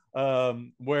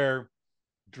where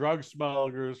drug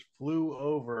smugglers flew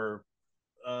over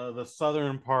the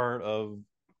southern part of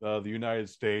the United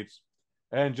States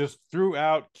and just threw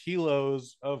out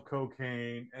kilos of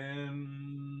cocaine.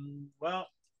 And, well,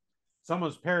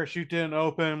 someone's parachute didn't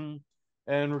open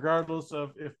And regardless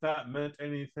of if that meant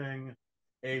anything,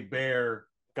 a bear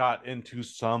got into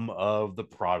some of the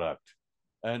product.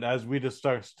 And as we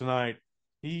discussed tonight,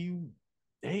 he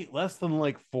ate less than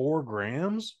like 4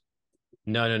 grams.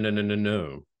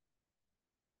 No.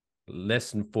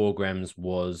 Less than 4 grams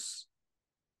was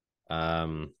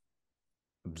absorbed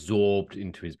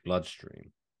into his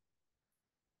bloodstream.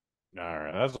 All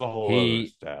right, that's a whole other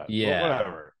stat. Yeah. But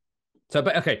whatever. So,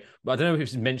 but okay, but I don't know if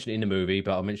it's mentioned in the movie,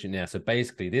 but I'll mention it now. So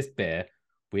basically, this bear,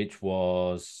 which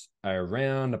was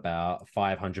around about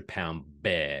 500-pound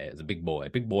bear, it's a big boy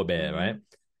bear, right?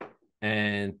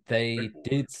 And they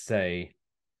did say,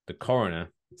 the coroner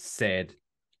said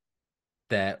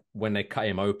that when they cut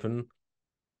him open,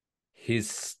 his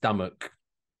stomach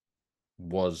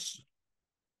was,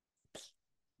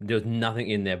 there was nothing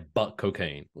in there but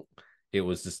cocaine. It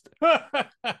was just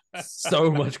so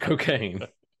much cocaine.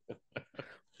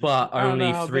 But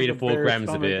only 3 to 4 grams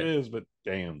of it is, but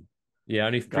damn. Yeah,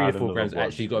 only 3 to 4 grams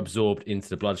actually got absorbed into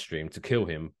the bloodstream to kill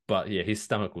him. But yeah, his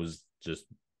stomach was just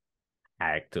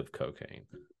packed of cocaine.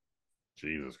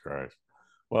 Jesus Christ.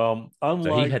 Well,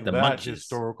 unlike that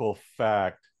historical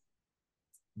fact,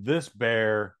 this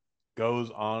bear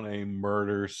goes on a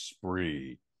murder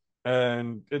spree.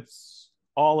 And it's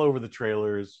all over the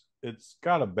trailers. It's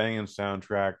got a banging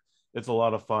soundtrack. It's a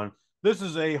lot of fun. This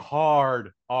is a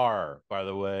hard R, by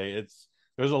the way.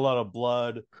 There's a lot of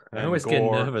blood. I always get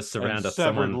nervous around a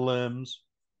severed limbs.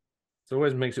 It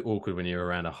always makes it awkward when you're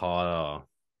around a hard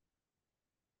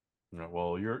R.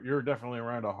 Well, you're definitely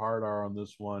around a hard R on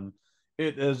this one.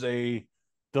 It is a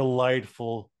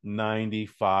delightful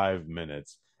 95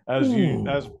 minutes.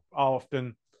 As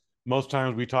often, most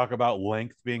times we talk about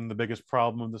length being the biggest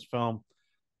problem in this film.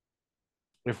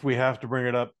 If we have to bring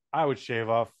it up, I would shave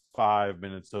off 5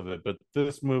 minutes of it, but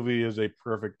this movie is a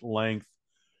perfect length.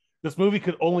 This movie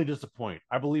could only disappoint.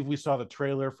 I believe we saw the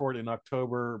trailer for it in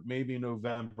October, maybe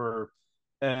November,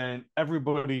 and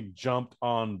everybody jumped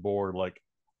on board like,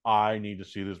 I need to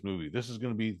see this movie. This is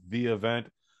going to be the event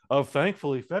of,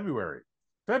 thankfully, February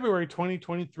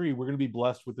 2023. We're going to be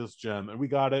blessed with this gem, and we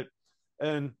got it.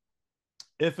 And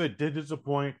if it did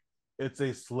disappoint, it's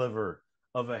a sliver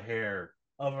of a hair,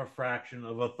 of a fraction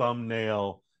of a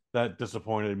thumbnail that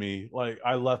disappointed me. Like,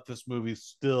 I left this movie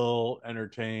still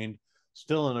entertained,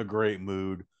 still in a great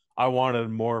mood. I wanted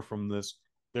more from this.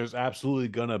 There's absolutely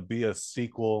gonna be a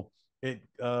sequel. It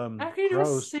How can you do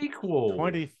a sequel?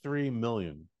 23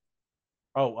 million.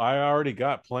 Oh, I already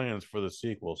got plans for the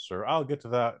sequel, sir. I'll get to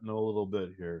that in a little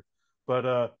bit here.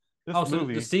 But this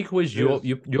movie, so the sequel is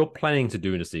you're planning to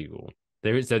do a sequel.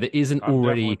 There isn't I'm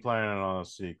already definitely planning on a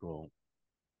sequel.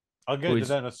 I'll get to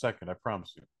that in a second. I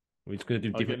promise you. We're just going to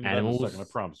do different animals. I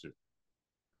promise you.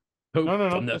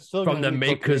 No. From the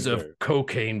makers of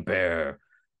Cocaine Bear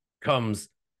comes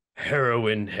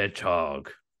Heroin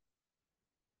Hedgehog.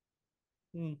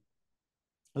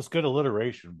 That's good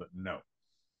alliteration, but no.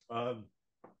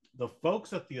 The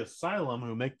folks at the asylum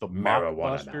who make the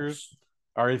Mockbusters,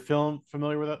 are you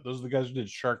familiar with that? Those are the guys who did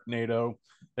Sharknado.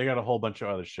 They got a whole bunch of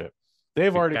other shit.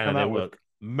 They've already come out with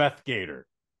Meth Gator.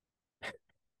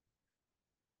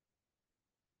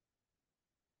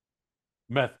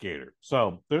 Meth Gator.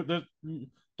 So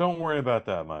don't worry about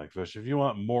that, Mike Fish. If you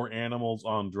want more animals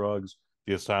on drugs,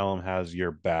 the asylum has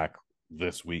your back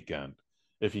this weekend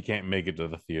if you can't make it to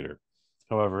the theater.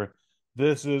 However,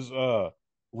 this is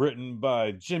written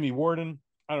by Jimmy Warden.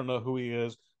 I don't know who he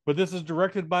is, but this is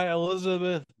directed by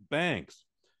Elizabeth Banks.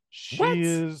 She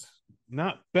is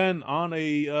not been on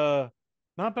a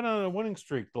winning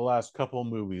streak the last couple of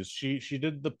movies. She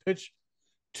did the Pitch,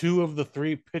 2 of the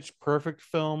 3 Pitch Perfect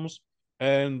films.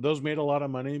 And those made a lot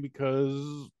of money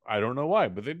because I don't know why,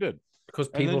 but they did. Because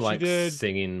people like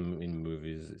singing in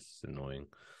movies. It's annoying.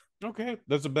 Okay,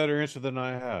 that's a better answer than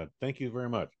I had. Thank you very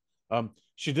much.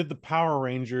 She did the Power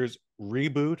Rangers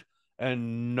reboot,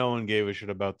 and no one gave a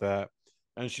shit about that.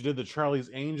 And she did the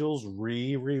Charlie's Angels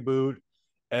reboot,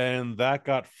 and that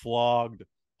got flogged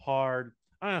hard.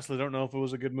 I honestly don't know if it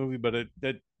was a good movie, but it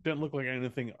didn't look like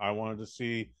anything I wanted to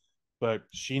see. But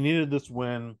she needed this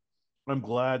win. I'm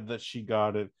glad that she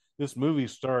got it. This movie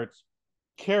starts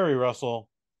Carrie Russell.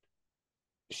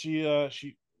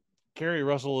 Carrie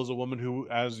Russell is a woman who,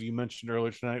 as you mentioned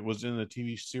earlier tonight, was in a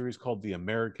TV series called The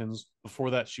Americans.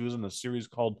 Before that, she was in a series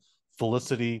called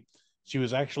Felicity. She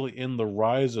was actually in The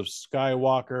Rise of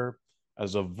Skywalker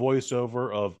as a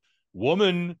voiceover of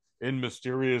Woman in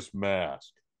Mysterious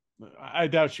Mask. I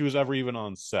doubt she was ever even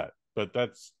on set, but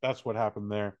that's what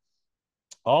happened there.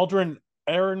 Aldrin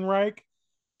Ehrenreich.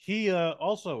 He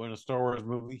also in a Star Wars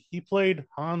movie. He played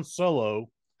Han Solo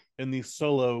in the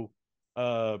Solo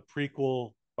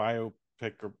prequel biopic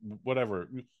pick or whatever.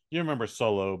 You remember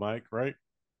Solo, Mike, right?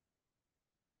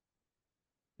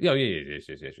 Yes.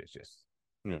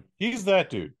 Yeah, he's that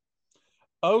dude.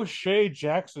 O'Shea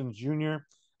Jackson Jr.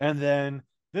 And then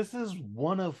this is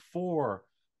one of 4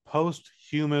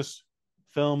 posthumous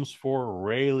films for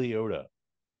Ray Liotta.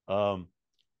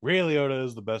 Ray Liotta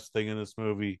is the best thing in this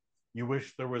movie. You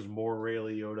wish there was more Ray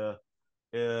Liotta,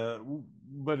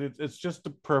 but it's just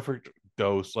a perfect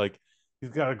dose. Like,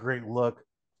 he's got a great look,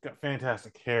 he's got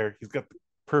fantastic hair, he's got the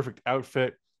perfect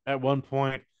outfit. At one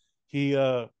point, he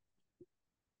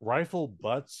rifle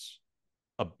butts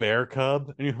a bear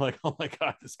cub, and you're like, oh my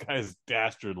god, this guy is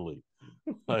dastardly.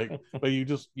 Like, but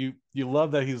you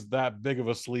love that he's that big of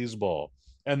a sleazeball,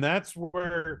 and that's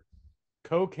where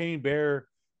Cocaine Bear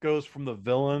goes from the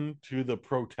villain to the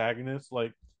protagonist.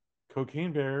 Like,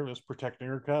 Cocaine Bear is protecting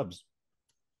her cubs.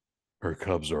 Her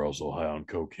cubs are also high on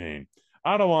cocaine.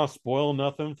 I don't want to spoil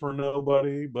nothing for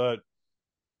nobody, but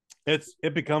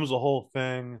it becomes a whole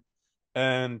thing,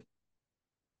 and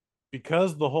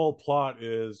because the whole plot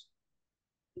is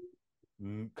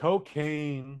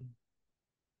cocaine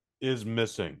is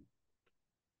missing.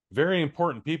 Very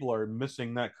important people are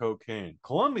missing that cocaine.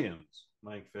 Colombians,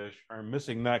 Mike Fish, are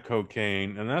missing that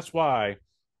cocaine. And that's why,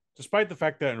 despite the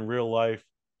fact that in real life,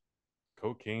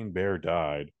 Cocaine Bear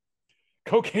died,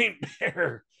 Cocaine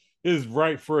Bear is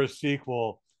right for a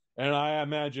sequel. And I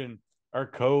imagine our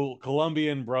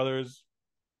Colombian brothers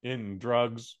in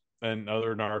drugs and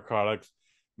other narcotics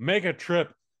make a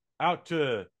trip out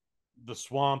to the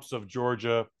swamps of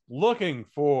Georgia looking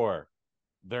for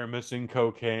their missing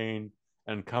cocaine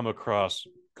and come across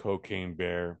Cocaine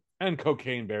Bear and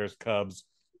Cocaine Bear's cubs.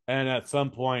 And at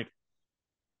some point,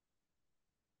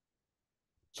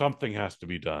 something has to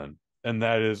be done. And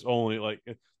that is only like,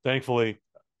 thankfully,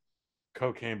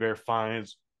 Cocaine Bear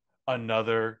finds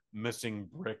another missing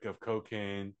brick of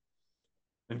cocaine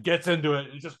and gets into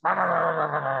it and just,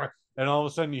 and all of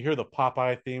a sudden you hear the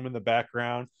Popeye theme in the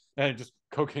background, and just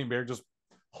Cocaine Bear just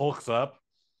hulks up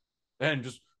and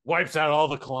just wipes out all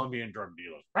the Colombian drug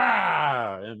dealers.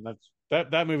 And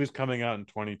that movie's coming out in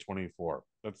 2024.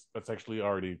 That's actually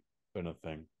already been a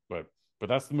thing, but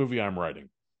that's the movie I'm writing.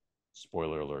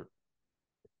 Spoiler alert.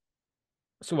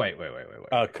 So wait.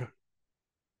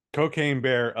 Cocaine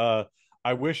Bear.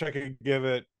 I wish I could give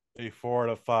it a 4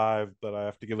 out of 5, but I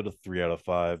have to give it a 3 out of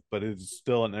 5. But it's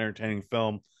still an entertaining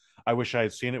film. I wish I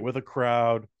had seen it with a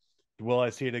crowd. Will I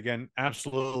see it again?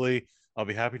 Absolutely. I'll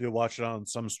be happy to watch it on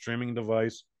some streaming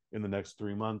device in the next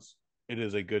 3 months. It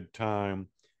is a good time.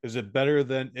 Is it better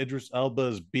than Idris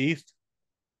Elba's Beast?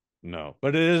 No,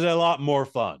 but it is a lot more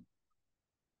fun.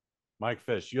 Mike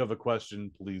Fish, you have a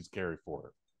question. Please carry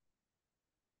forward.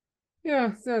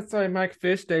 Yeah, sorry, Mike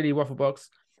Fish, Daily Waffle Box.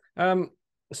 So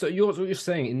what you're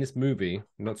saying in this movie,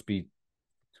 not to be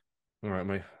all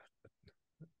right,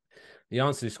 the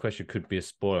answer to this question could be a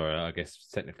spoiler, I guess,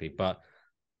 technically, but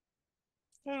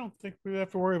I don't think we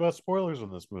have to worry about spoilers in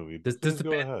this movie. Does the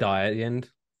bear die at the end?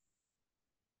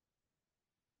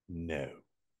 No.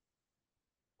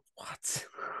 What?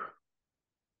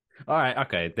 All right,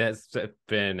 okay, that's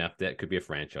fair enough. That could be a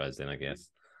franchise then, I guess.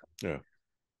 Yeah.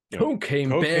 Cocaine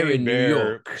Bear in New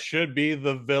York should be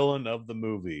the villain of the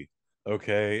movie,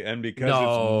 okay? And because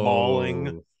it's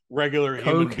mauling regular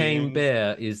human beings, Cocaine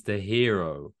Bear is the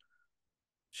hero.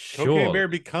 Sure. Cocaine Bear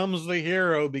becomes the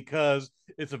hero because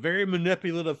it's a very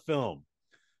manipulative film.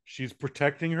 She's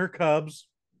protecting her cubs,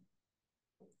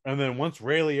 and then once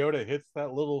Ray Liotta hits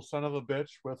that little son of a bitch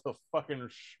with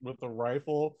a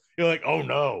rifle, you're like, oh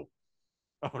no,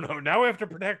 now we have to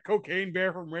protect Cocaine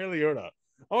Bear from Ray Liotta.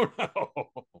 Oh no.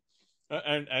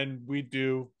 And we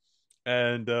do,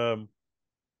 and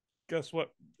guess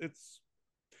what, it's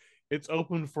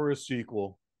open for a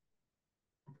sequel,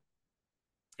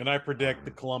 and I predict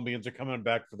the Colombians are coming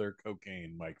back for their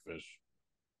cocaine. Mike Fish,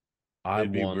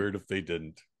 it'd be weird if they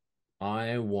didn't.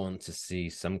 I want to see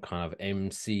some kind of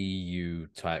MCU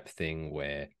type thing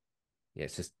where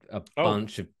it's just a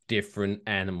bunch of different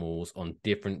animals on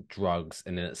different drugs,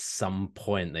 and then at some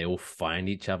point they all find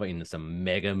each other in some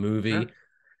mega movie,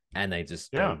 and they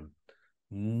just go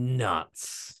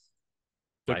nuts.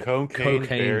 The like Cocaine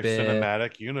Bear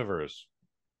cinematic universe.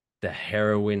 The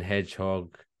Heroin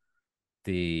Hedgehog.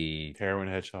 The Heroin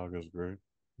Hedgehog is great.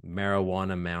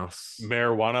 Marijuana Mouse.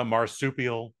 Marijuana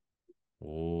Marsupial.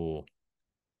 Oh.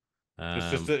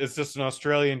 It's just an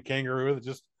Australian kangaroo that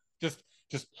just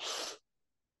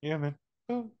yeah, man.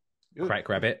 Crack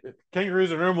Rabbit.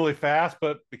 Kangaroos are normally fast,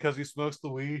 but because he smokes the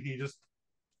weed, he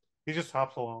just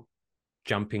hops along.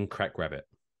 Jumping Crack Rabbit.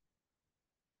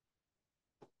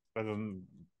 No,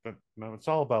 it's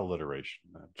all about alliteration,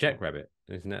 man. Jack Rabbit,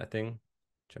 isn't that a thing?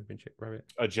 Championship rabbit.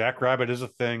 A jackrabbit is a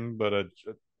thing, but a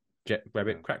Jet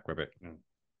rabbit, crack rabbit.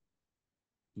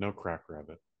 no crack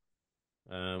rabbit.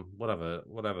 Whatever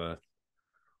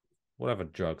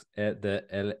drugs.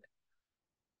 The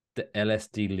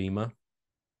LSD Lima.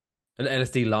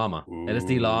 LSD llama. Ooh.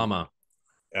 LSD llama.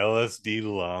 LSD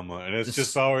llama, and it's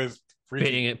just always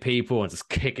beating at people and just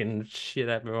kicking shit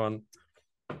at everyone.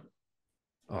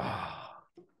 Oh.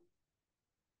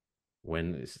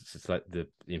 When it's just like the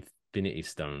Infinity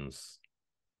Stones,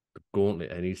 the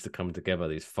gauntlet, it needs to come together.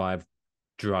 These 5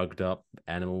 drugged up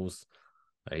animals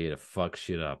are here to fuck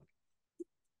shit up.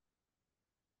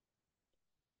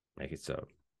 Make it so.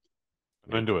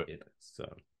 I'm into it.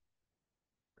 So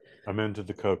I'm into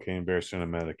the Cocaine Bear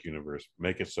cinematic universe.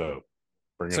 Make it so.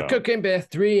 Bring it on. Cocaine Bear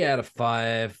 3 out of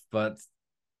 5, but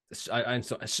it's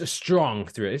a strong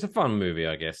 3. It's a fun movie,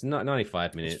 I guess.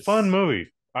 95 minutes. It's a fun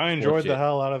movie. I enjoyed the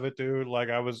hell out of it, dude. Like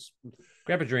I was.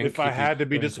 Grab a drink. If I had to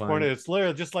be disappointed, it's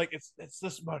literally just like it's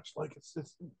this much. Like it's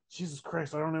Jesus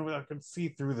Christ. I don't know if I can see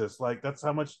through this. Like that's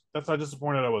how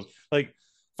disappointed I was. Like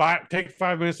take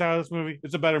 5 minutes out of this movie.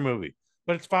 It's a better movie,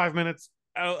 but it's 5 minutes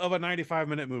out of a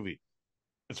 95-minute movie.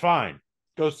 It's fine.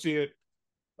 Go see it.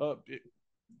 But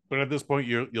at this point,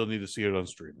 you'll need to see it on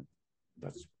streaming.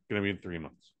 That's gonna be in 3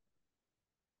 months.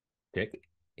 Check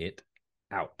it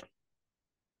out.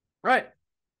 Right.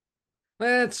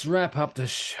 Let's wrap up the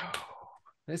show.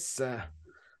 Let's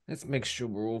make sure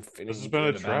we're all feeling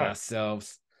good about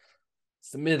ourselves.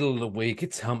 It's the middle of the week.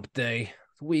 It's hump day.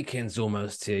 The weekend's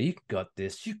almost here. You got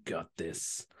this. You got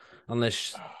this.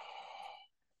 Unless...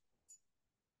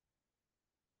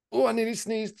 Oh, I nearly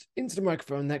sneezed into the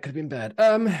microphone. That could have been bad.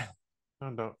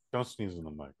 No, don't sneeze in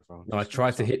the microphone. No, I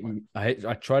tried to hit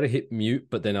mute,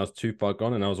 but then I was too far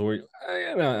gone, and I was already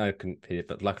I couldn't hit it.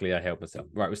 But luckily, I held myself.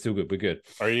 Right, we're still good. We're good.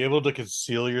 Are you able to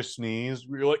conceal your sneeze?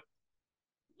 You're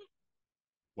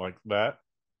like that.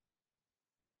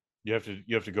 You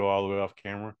have to go all the way off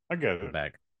camera. I get it.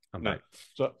 I'm back.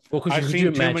 So well, I've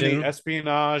seen too many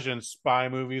espionage and spy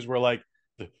movies where like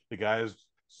the guy's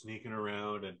sneaking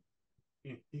around and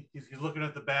he's looking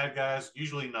at the bad guys,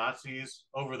 usually Nazis,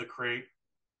 over the crate,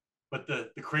 but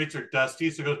the crates are dusty,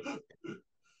 so he goes,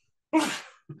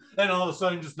 and all of a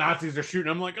sudden, just Nazis are shooting.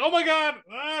 I'm like, oh my god,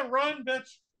 run,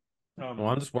 bitch! Well,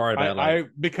 I'm just worried about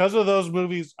because of those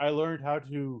movies, I learned how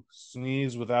to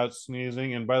sneeze without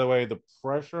sneezing. And by the way, the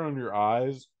pressure on your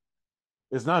eyes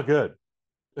is not good.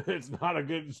 It's not a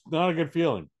good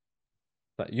feeling.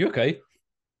 You okay?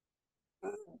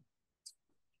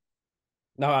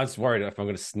 No, I was worried if I'm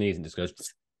going to sneeze and just goes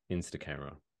into the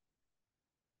camera.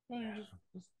 Right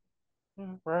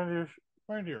into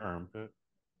your armpit,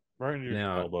 right into your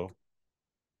elbow.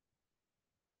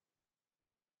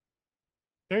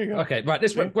 There you go. Okay, right.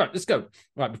 Let's go.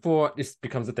 Right, before this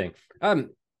becomes a thing.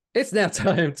 It's now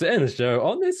time to end the show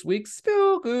on this week's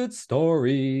Feel Good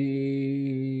Story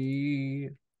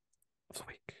of the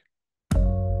week.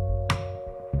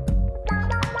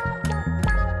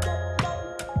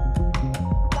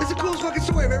 Fucking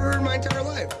story I've ever heard in my entire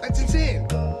life. That's insane.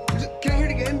 Can I hear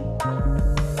it again?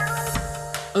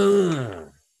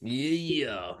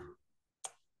 Yeah.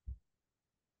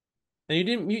 And you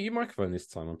didn't mute your microphone this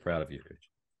time. I'm proud of you, Kush.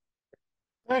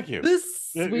 Thank you.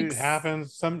 It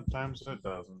happens. Sometimes it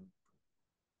doesn't.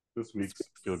 This week's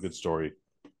Feel Good Story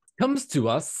comes to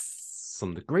us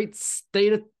from the great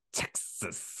state of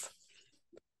Texas.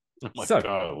 Oh my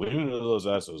God, lean into those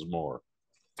S's more.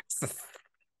 Texas.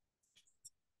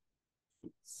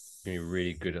 Gonna be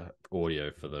really good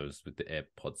audio for those with the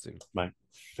AirPods in. My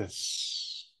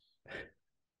fists.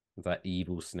 That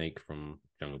evil snake from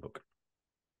Jungle Book.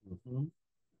 Mm-hmm.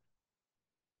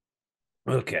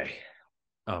 Okay.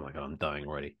 Oh my god, I'm dying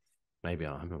already. Maybe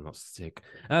I'm not sick.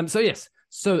 So yes.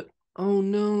 So oh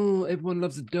no, everyone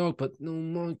loves a dog, but oh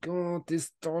my god, this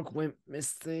dog went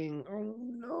missing. Oh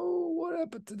no, what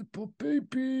happened to the poor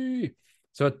baby?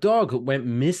 So a dog went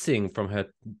missing from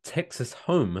her Texas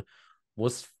home.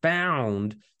 Was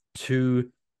found 2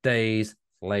 days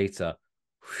later.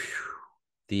 Whew.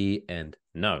 The end.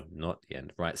 No, not the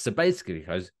end. Right. So basically,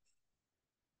 because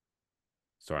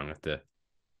sorry, I'm gonna have to.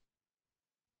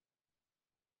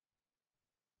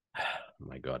 Oh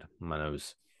my god, my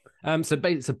nose. So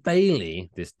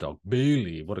Bailey, this dog,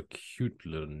 Bailey, what a cute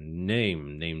little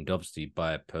name, named obviously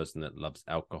by a person that loves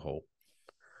alcohol.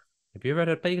 Have you ever had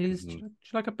a Bailey's? Mm-hmm. Do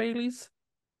you like a Bailey's?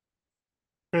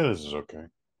 Bailey's is okay.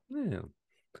 Yeah.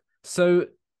 So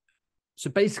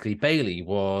basically, Bailey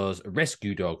was a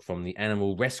rescue dog from the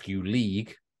Animal Rescue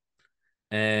League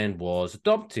and was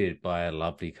adopted by a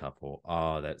lovely couple.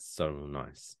 Oh, that's so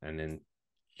nice. And then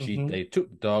they took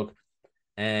the dog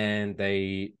and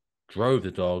they drove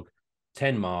the dog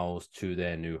 10 miles to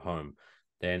their new home.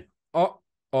 Then,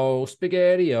 oh,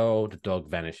 spaghetti-o, the dog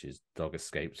vanishes. The dog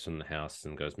escapes from the house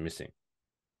and goes missing.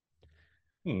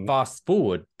 Fast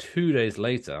forward 2 days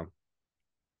later,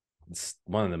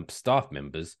 one of the staff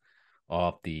members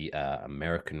of the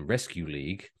American Rescue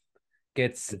League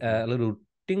gets a little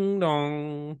ding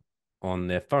dong on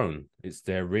their phone. It's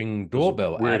their Ring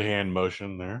doorbell. Weird hand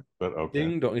motion there, but okay.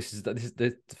 Ding dong. This is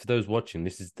for those watching.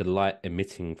 This is the light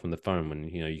emitting from the phone when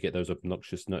you get those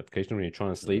obnoxious notifications when you're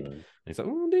trying to sleep. And it's like,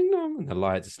 oh, ding dong, and the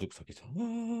light just looks like it's.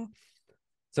 Oh.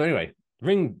 So anyway,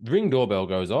 ring doorbell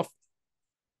goes off.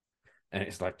 And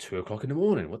it's like 2:00 in the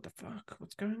morning. What the fuck?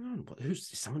 What's going on? Is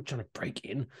someone trying to break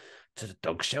in to the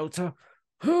dog shelter?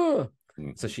 Huh.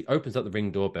 So she opens up the Ring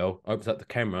doorbell, opens up the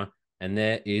camera, and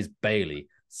there is Bailey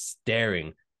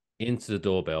staring into the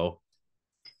doorbell.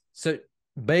 So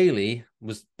Bailey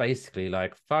was basically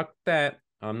like, fuck that.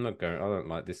 I'm not going. I don't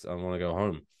like this. I want to go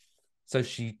home. So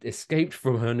she escaped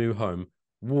from her new home,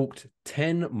 walked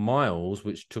 10 miles,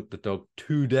 which took the dog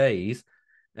 2 days,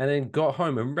 and then got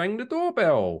home and rang the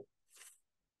doorbell.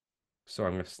 Sorry,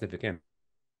 I'm going to sniff again.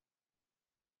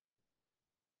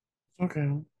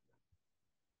 Okay.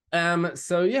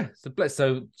 So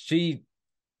she,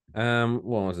 what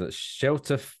was it?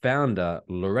 Shelter founder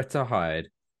Loretta Hyde,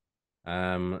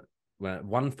 when at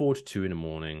 1:42 in the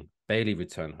morning, Bailey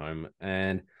returned home,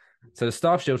 and so the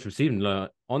staff shelter received an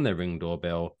alert on their Ring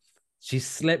doorbell. She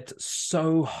slept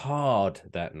so hard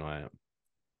that night.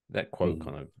 That quote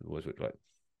kind of was like,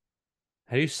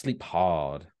 "How do you sleep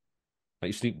hard? Like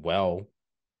you sleep well,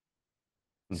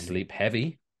 sleep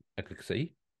heavy." I could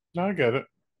see. No, I get it.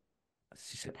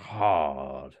 She slept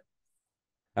hard.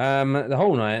 The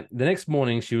whole night. The next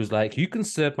morning, she was like, "You can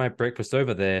serve my breakfast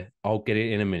over there. I'll get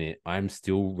it in a minute. I'm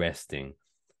still resting."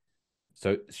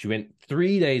 So she went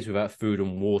 3 days without food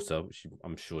and water.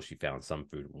 I'm sure she found some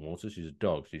food and water. She's a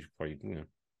dog. She probably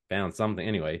found something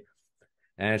anyway.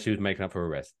 And she was making up for her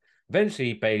rest.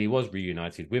 Eventually, Bailey was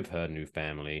reunited with her new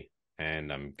family.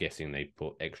 And I'm guessing they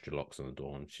put extra locks on the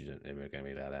door and she's never going to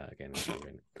be let out again.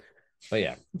 But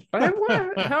yeah. But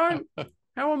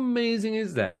how amazing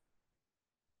is that?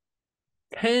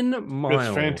 10 miles.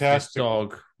 It's fantastic. This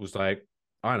dog was like,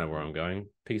 I know where I'm going.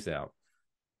 Peace out.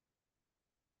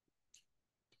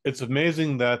 It's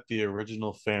amazing that the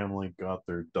original family got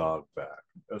their dog back.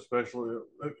 Especially,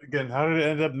 again, how did it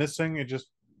end up missing? It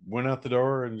just went out the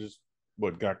door and just,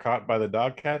 got caught by the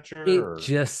dog catcher? It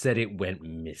just said it went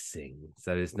missing.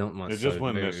 So there's not much. It just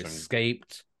went missing.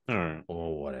 Escaped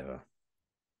or whatever.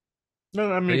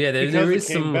 No, I mean, yeah, there is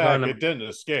some back, kind of... It didn't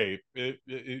escape.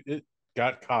 It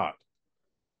got caught.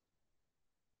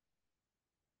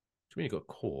 What do you mean it got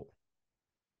caught?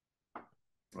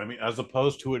 I mean, as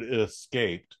opposed to it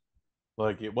escaped,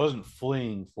 like it wasn't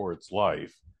fleeing for its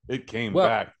life. It came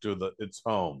back to its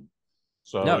home.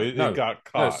 So it got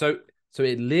caught. No, so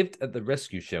it lived at the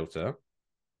rescue shelter.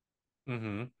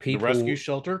 The rescue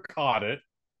shelter caught it.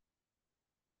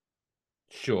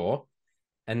 Sure.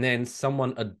 And then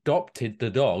someone adopted the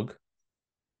dog.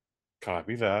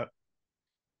 Copy that.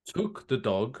 Took the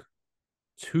dog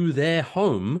to their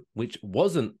home, which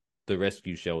wasn't the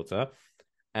rescue shelter,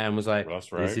 and was like,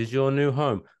 That's right. This is your new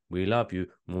home. We love you.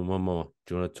 More.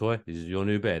 Do you want a toy? This is your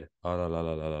new bed. La la la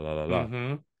la la la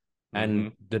la.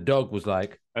 And the dog was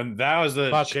like, and that was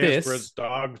a chance for its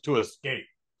dog to escape.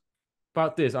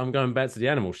 Fuck this, I'm going back to the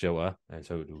animal shelter. And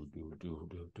so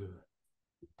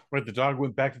Wait, the dog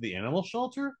went back to the animal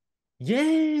shelter?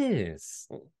 Yes.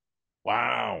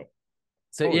 Wow.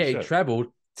 So it traveled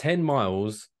 10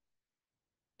 miles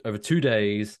over 2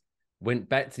 days, went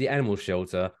back to the animal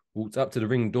shelter, walked up to the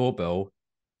Ring doorbell,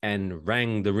 and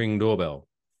rang the Ring doorbell.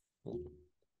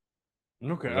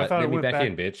 Okay, I thought it went back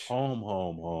in, bitch.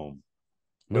 Home.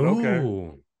 No.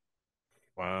 Okay.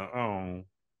 Wow.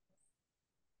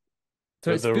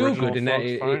 So it's feel good in that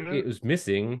it was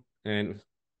missing. And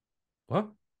what?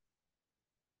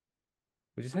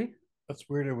 What'd you say? That's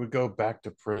weird. It would go back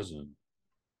to prison.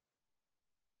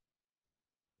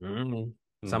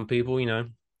 Some people,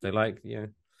 they like,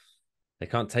 they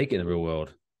can't take it in the real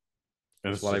world.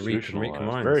 That's why they read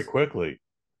commands very quickly.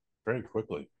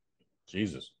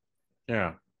 Jesus.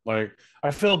 Yeah. Like,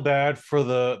 I feel bad for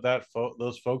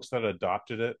those folks that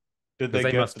adopted it. Did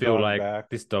they must feel like back?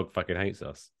 This dog fucking hates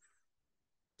us.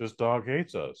 This dog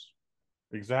hates us.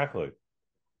 Exactly.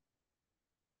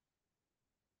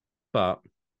 But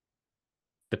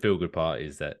the feel good part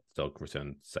is that the dog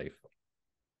returned safe.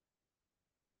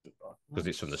 Because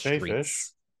it's from the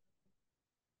streets.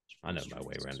 I know my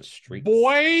way around the streets.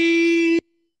 Boy!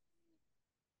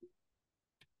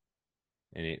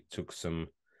 And it took some...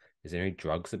 Is there any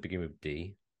drugs that begin with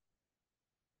D?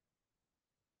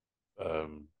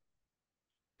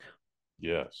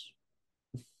 Yes.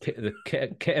 The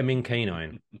ketamine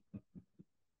canine.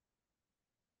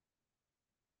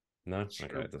 No?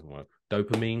 Okay, it doesn't work.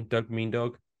 Dopamine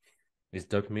dog? Is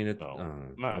dopamine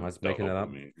not am I making that up?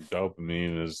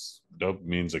 Dopamine's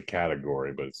a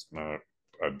category, but it's not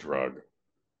a drug.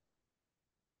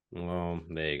 Well,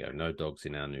 there you go. No dogs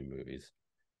in our new movies.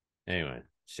 Anyway,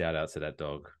 shout out to that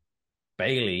dog.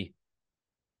 Bailey.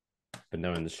 But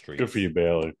no in the streets. Good for you,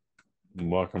 Bailey.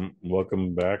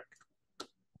 Welcome back.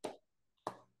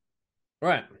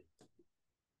 Right.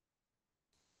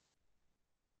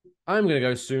 I'm going to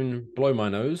go soon, blow my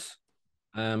nose.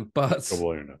 But Go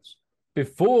blow your nose.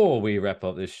 Before we wrap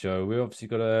up this show, we obviously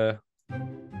got to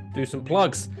do some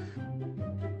plugs.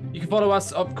 You can follow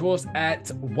us, of course, at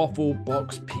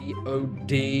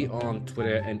WaffleboxPod on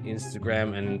Twitter and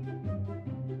Instagram, and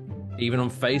even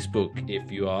on Facebook if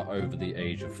you are over the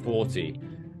age of 40.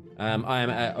 I am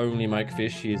at Only Mike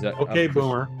Fish. He's at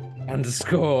Boomer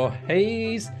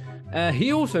 _Hayes.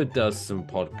 He also does some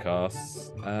podcasts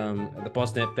at the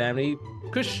Bosnet family.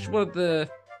 Kush, one of the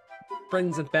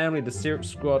friends and family, the Syrup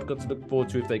Squad, got to look forward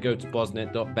to if they go to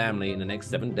bosnet.family in the next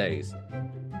 7 days.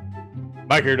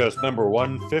 Mike here does number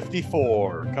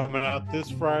 154 coming out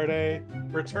this Friday.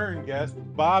 Return guest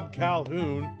Bob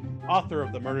Calhoun, author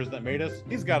of The Murders That Made Us.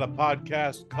 He's got a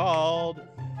podcast called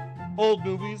Old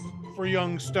Movies for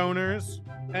Young Stoners,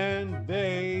 and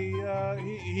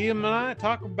he and I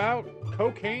talk about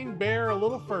Cocaine Bear a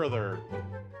little further.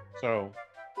 So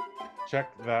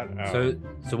check that out.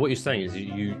 So what you're saying is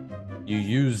you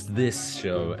use this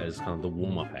show as kind of the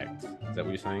warm-up act. Is that what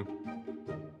you're saying?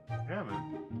 Yeah, man.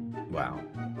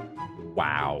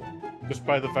 Wow.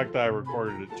 Despite the fact that I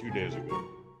recorded it 2 days ago.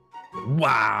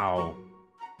 Wow.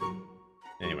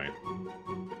 Anyway.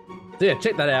 So yeah,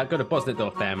 check that out. Go to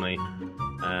bosnet.family.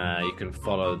 You can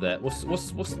follow that. What's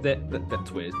that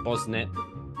Twitter? It's Bosnet.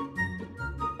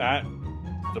 At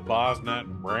the Bosnet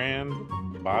brand.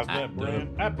 Bosnet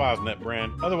brand. At Bosnet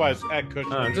brand. Otherwise at Kush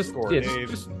 _Hayes. Just go to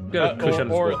Kush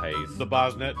 _Hayes. The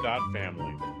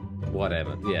Bosnet.family.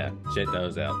 Whatever. Yeah, check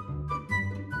those out.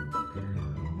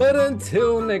 But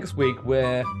until next week,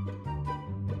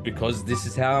 because this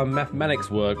is how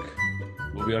mathematics work,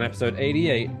 we'll be on episode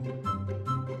 88.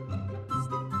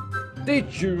 Stay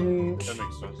tuned. That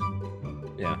makes sense.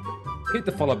 Yeah. Hit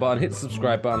the follow button, hit the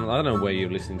subscribe button. I don't know where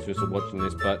you're listening to us or watching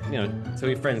this, but, tell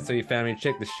your friends, tell your family,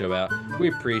 check this show out. We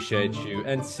appreciate you.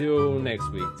 Until next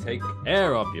week, take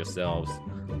care of yourselves.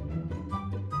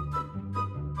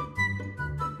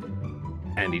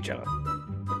 And each other.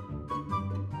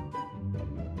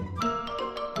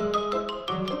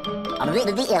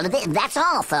 That's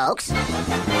all, folks.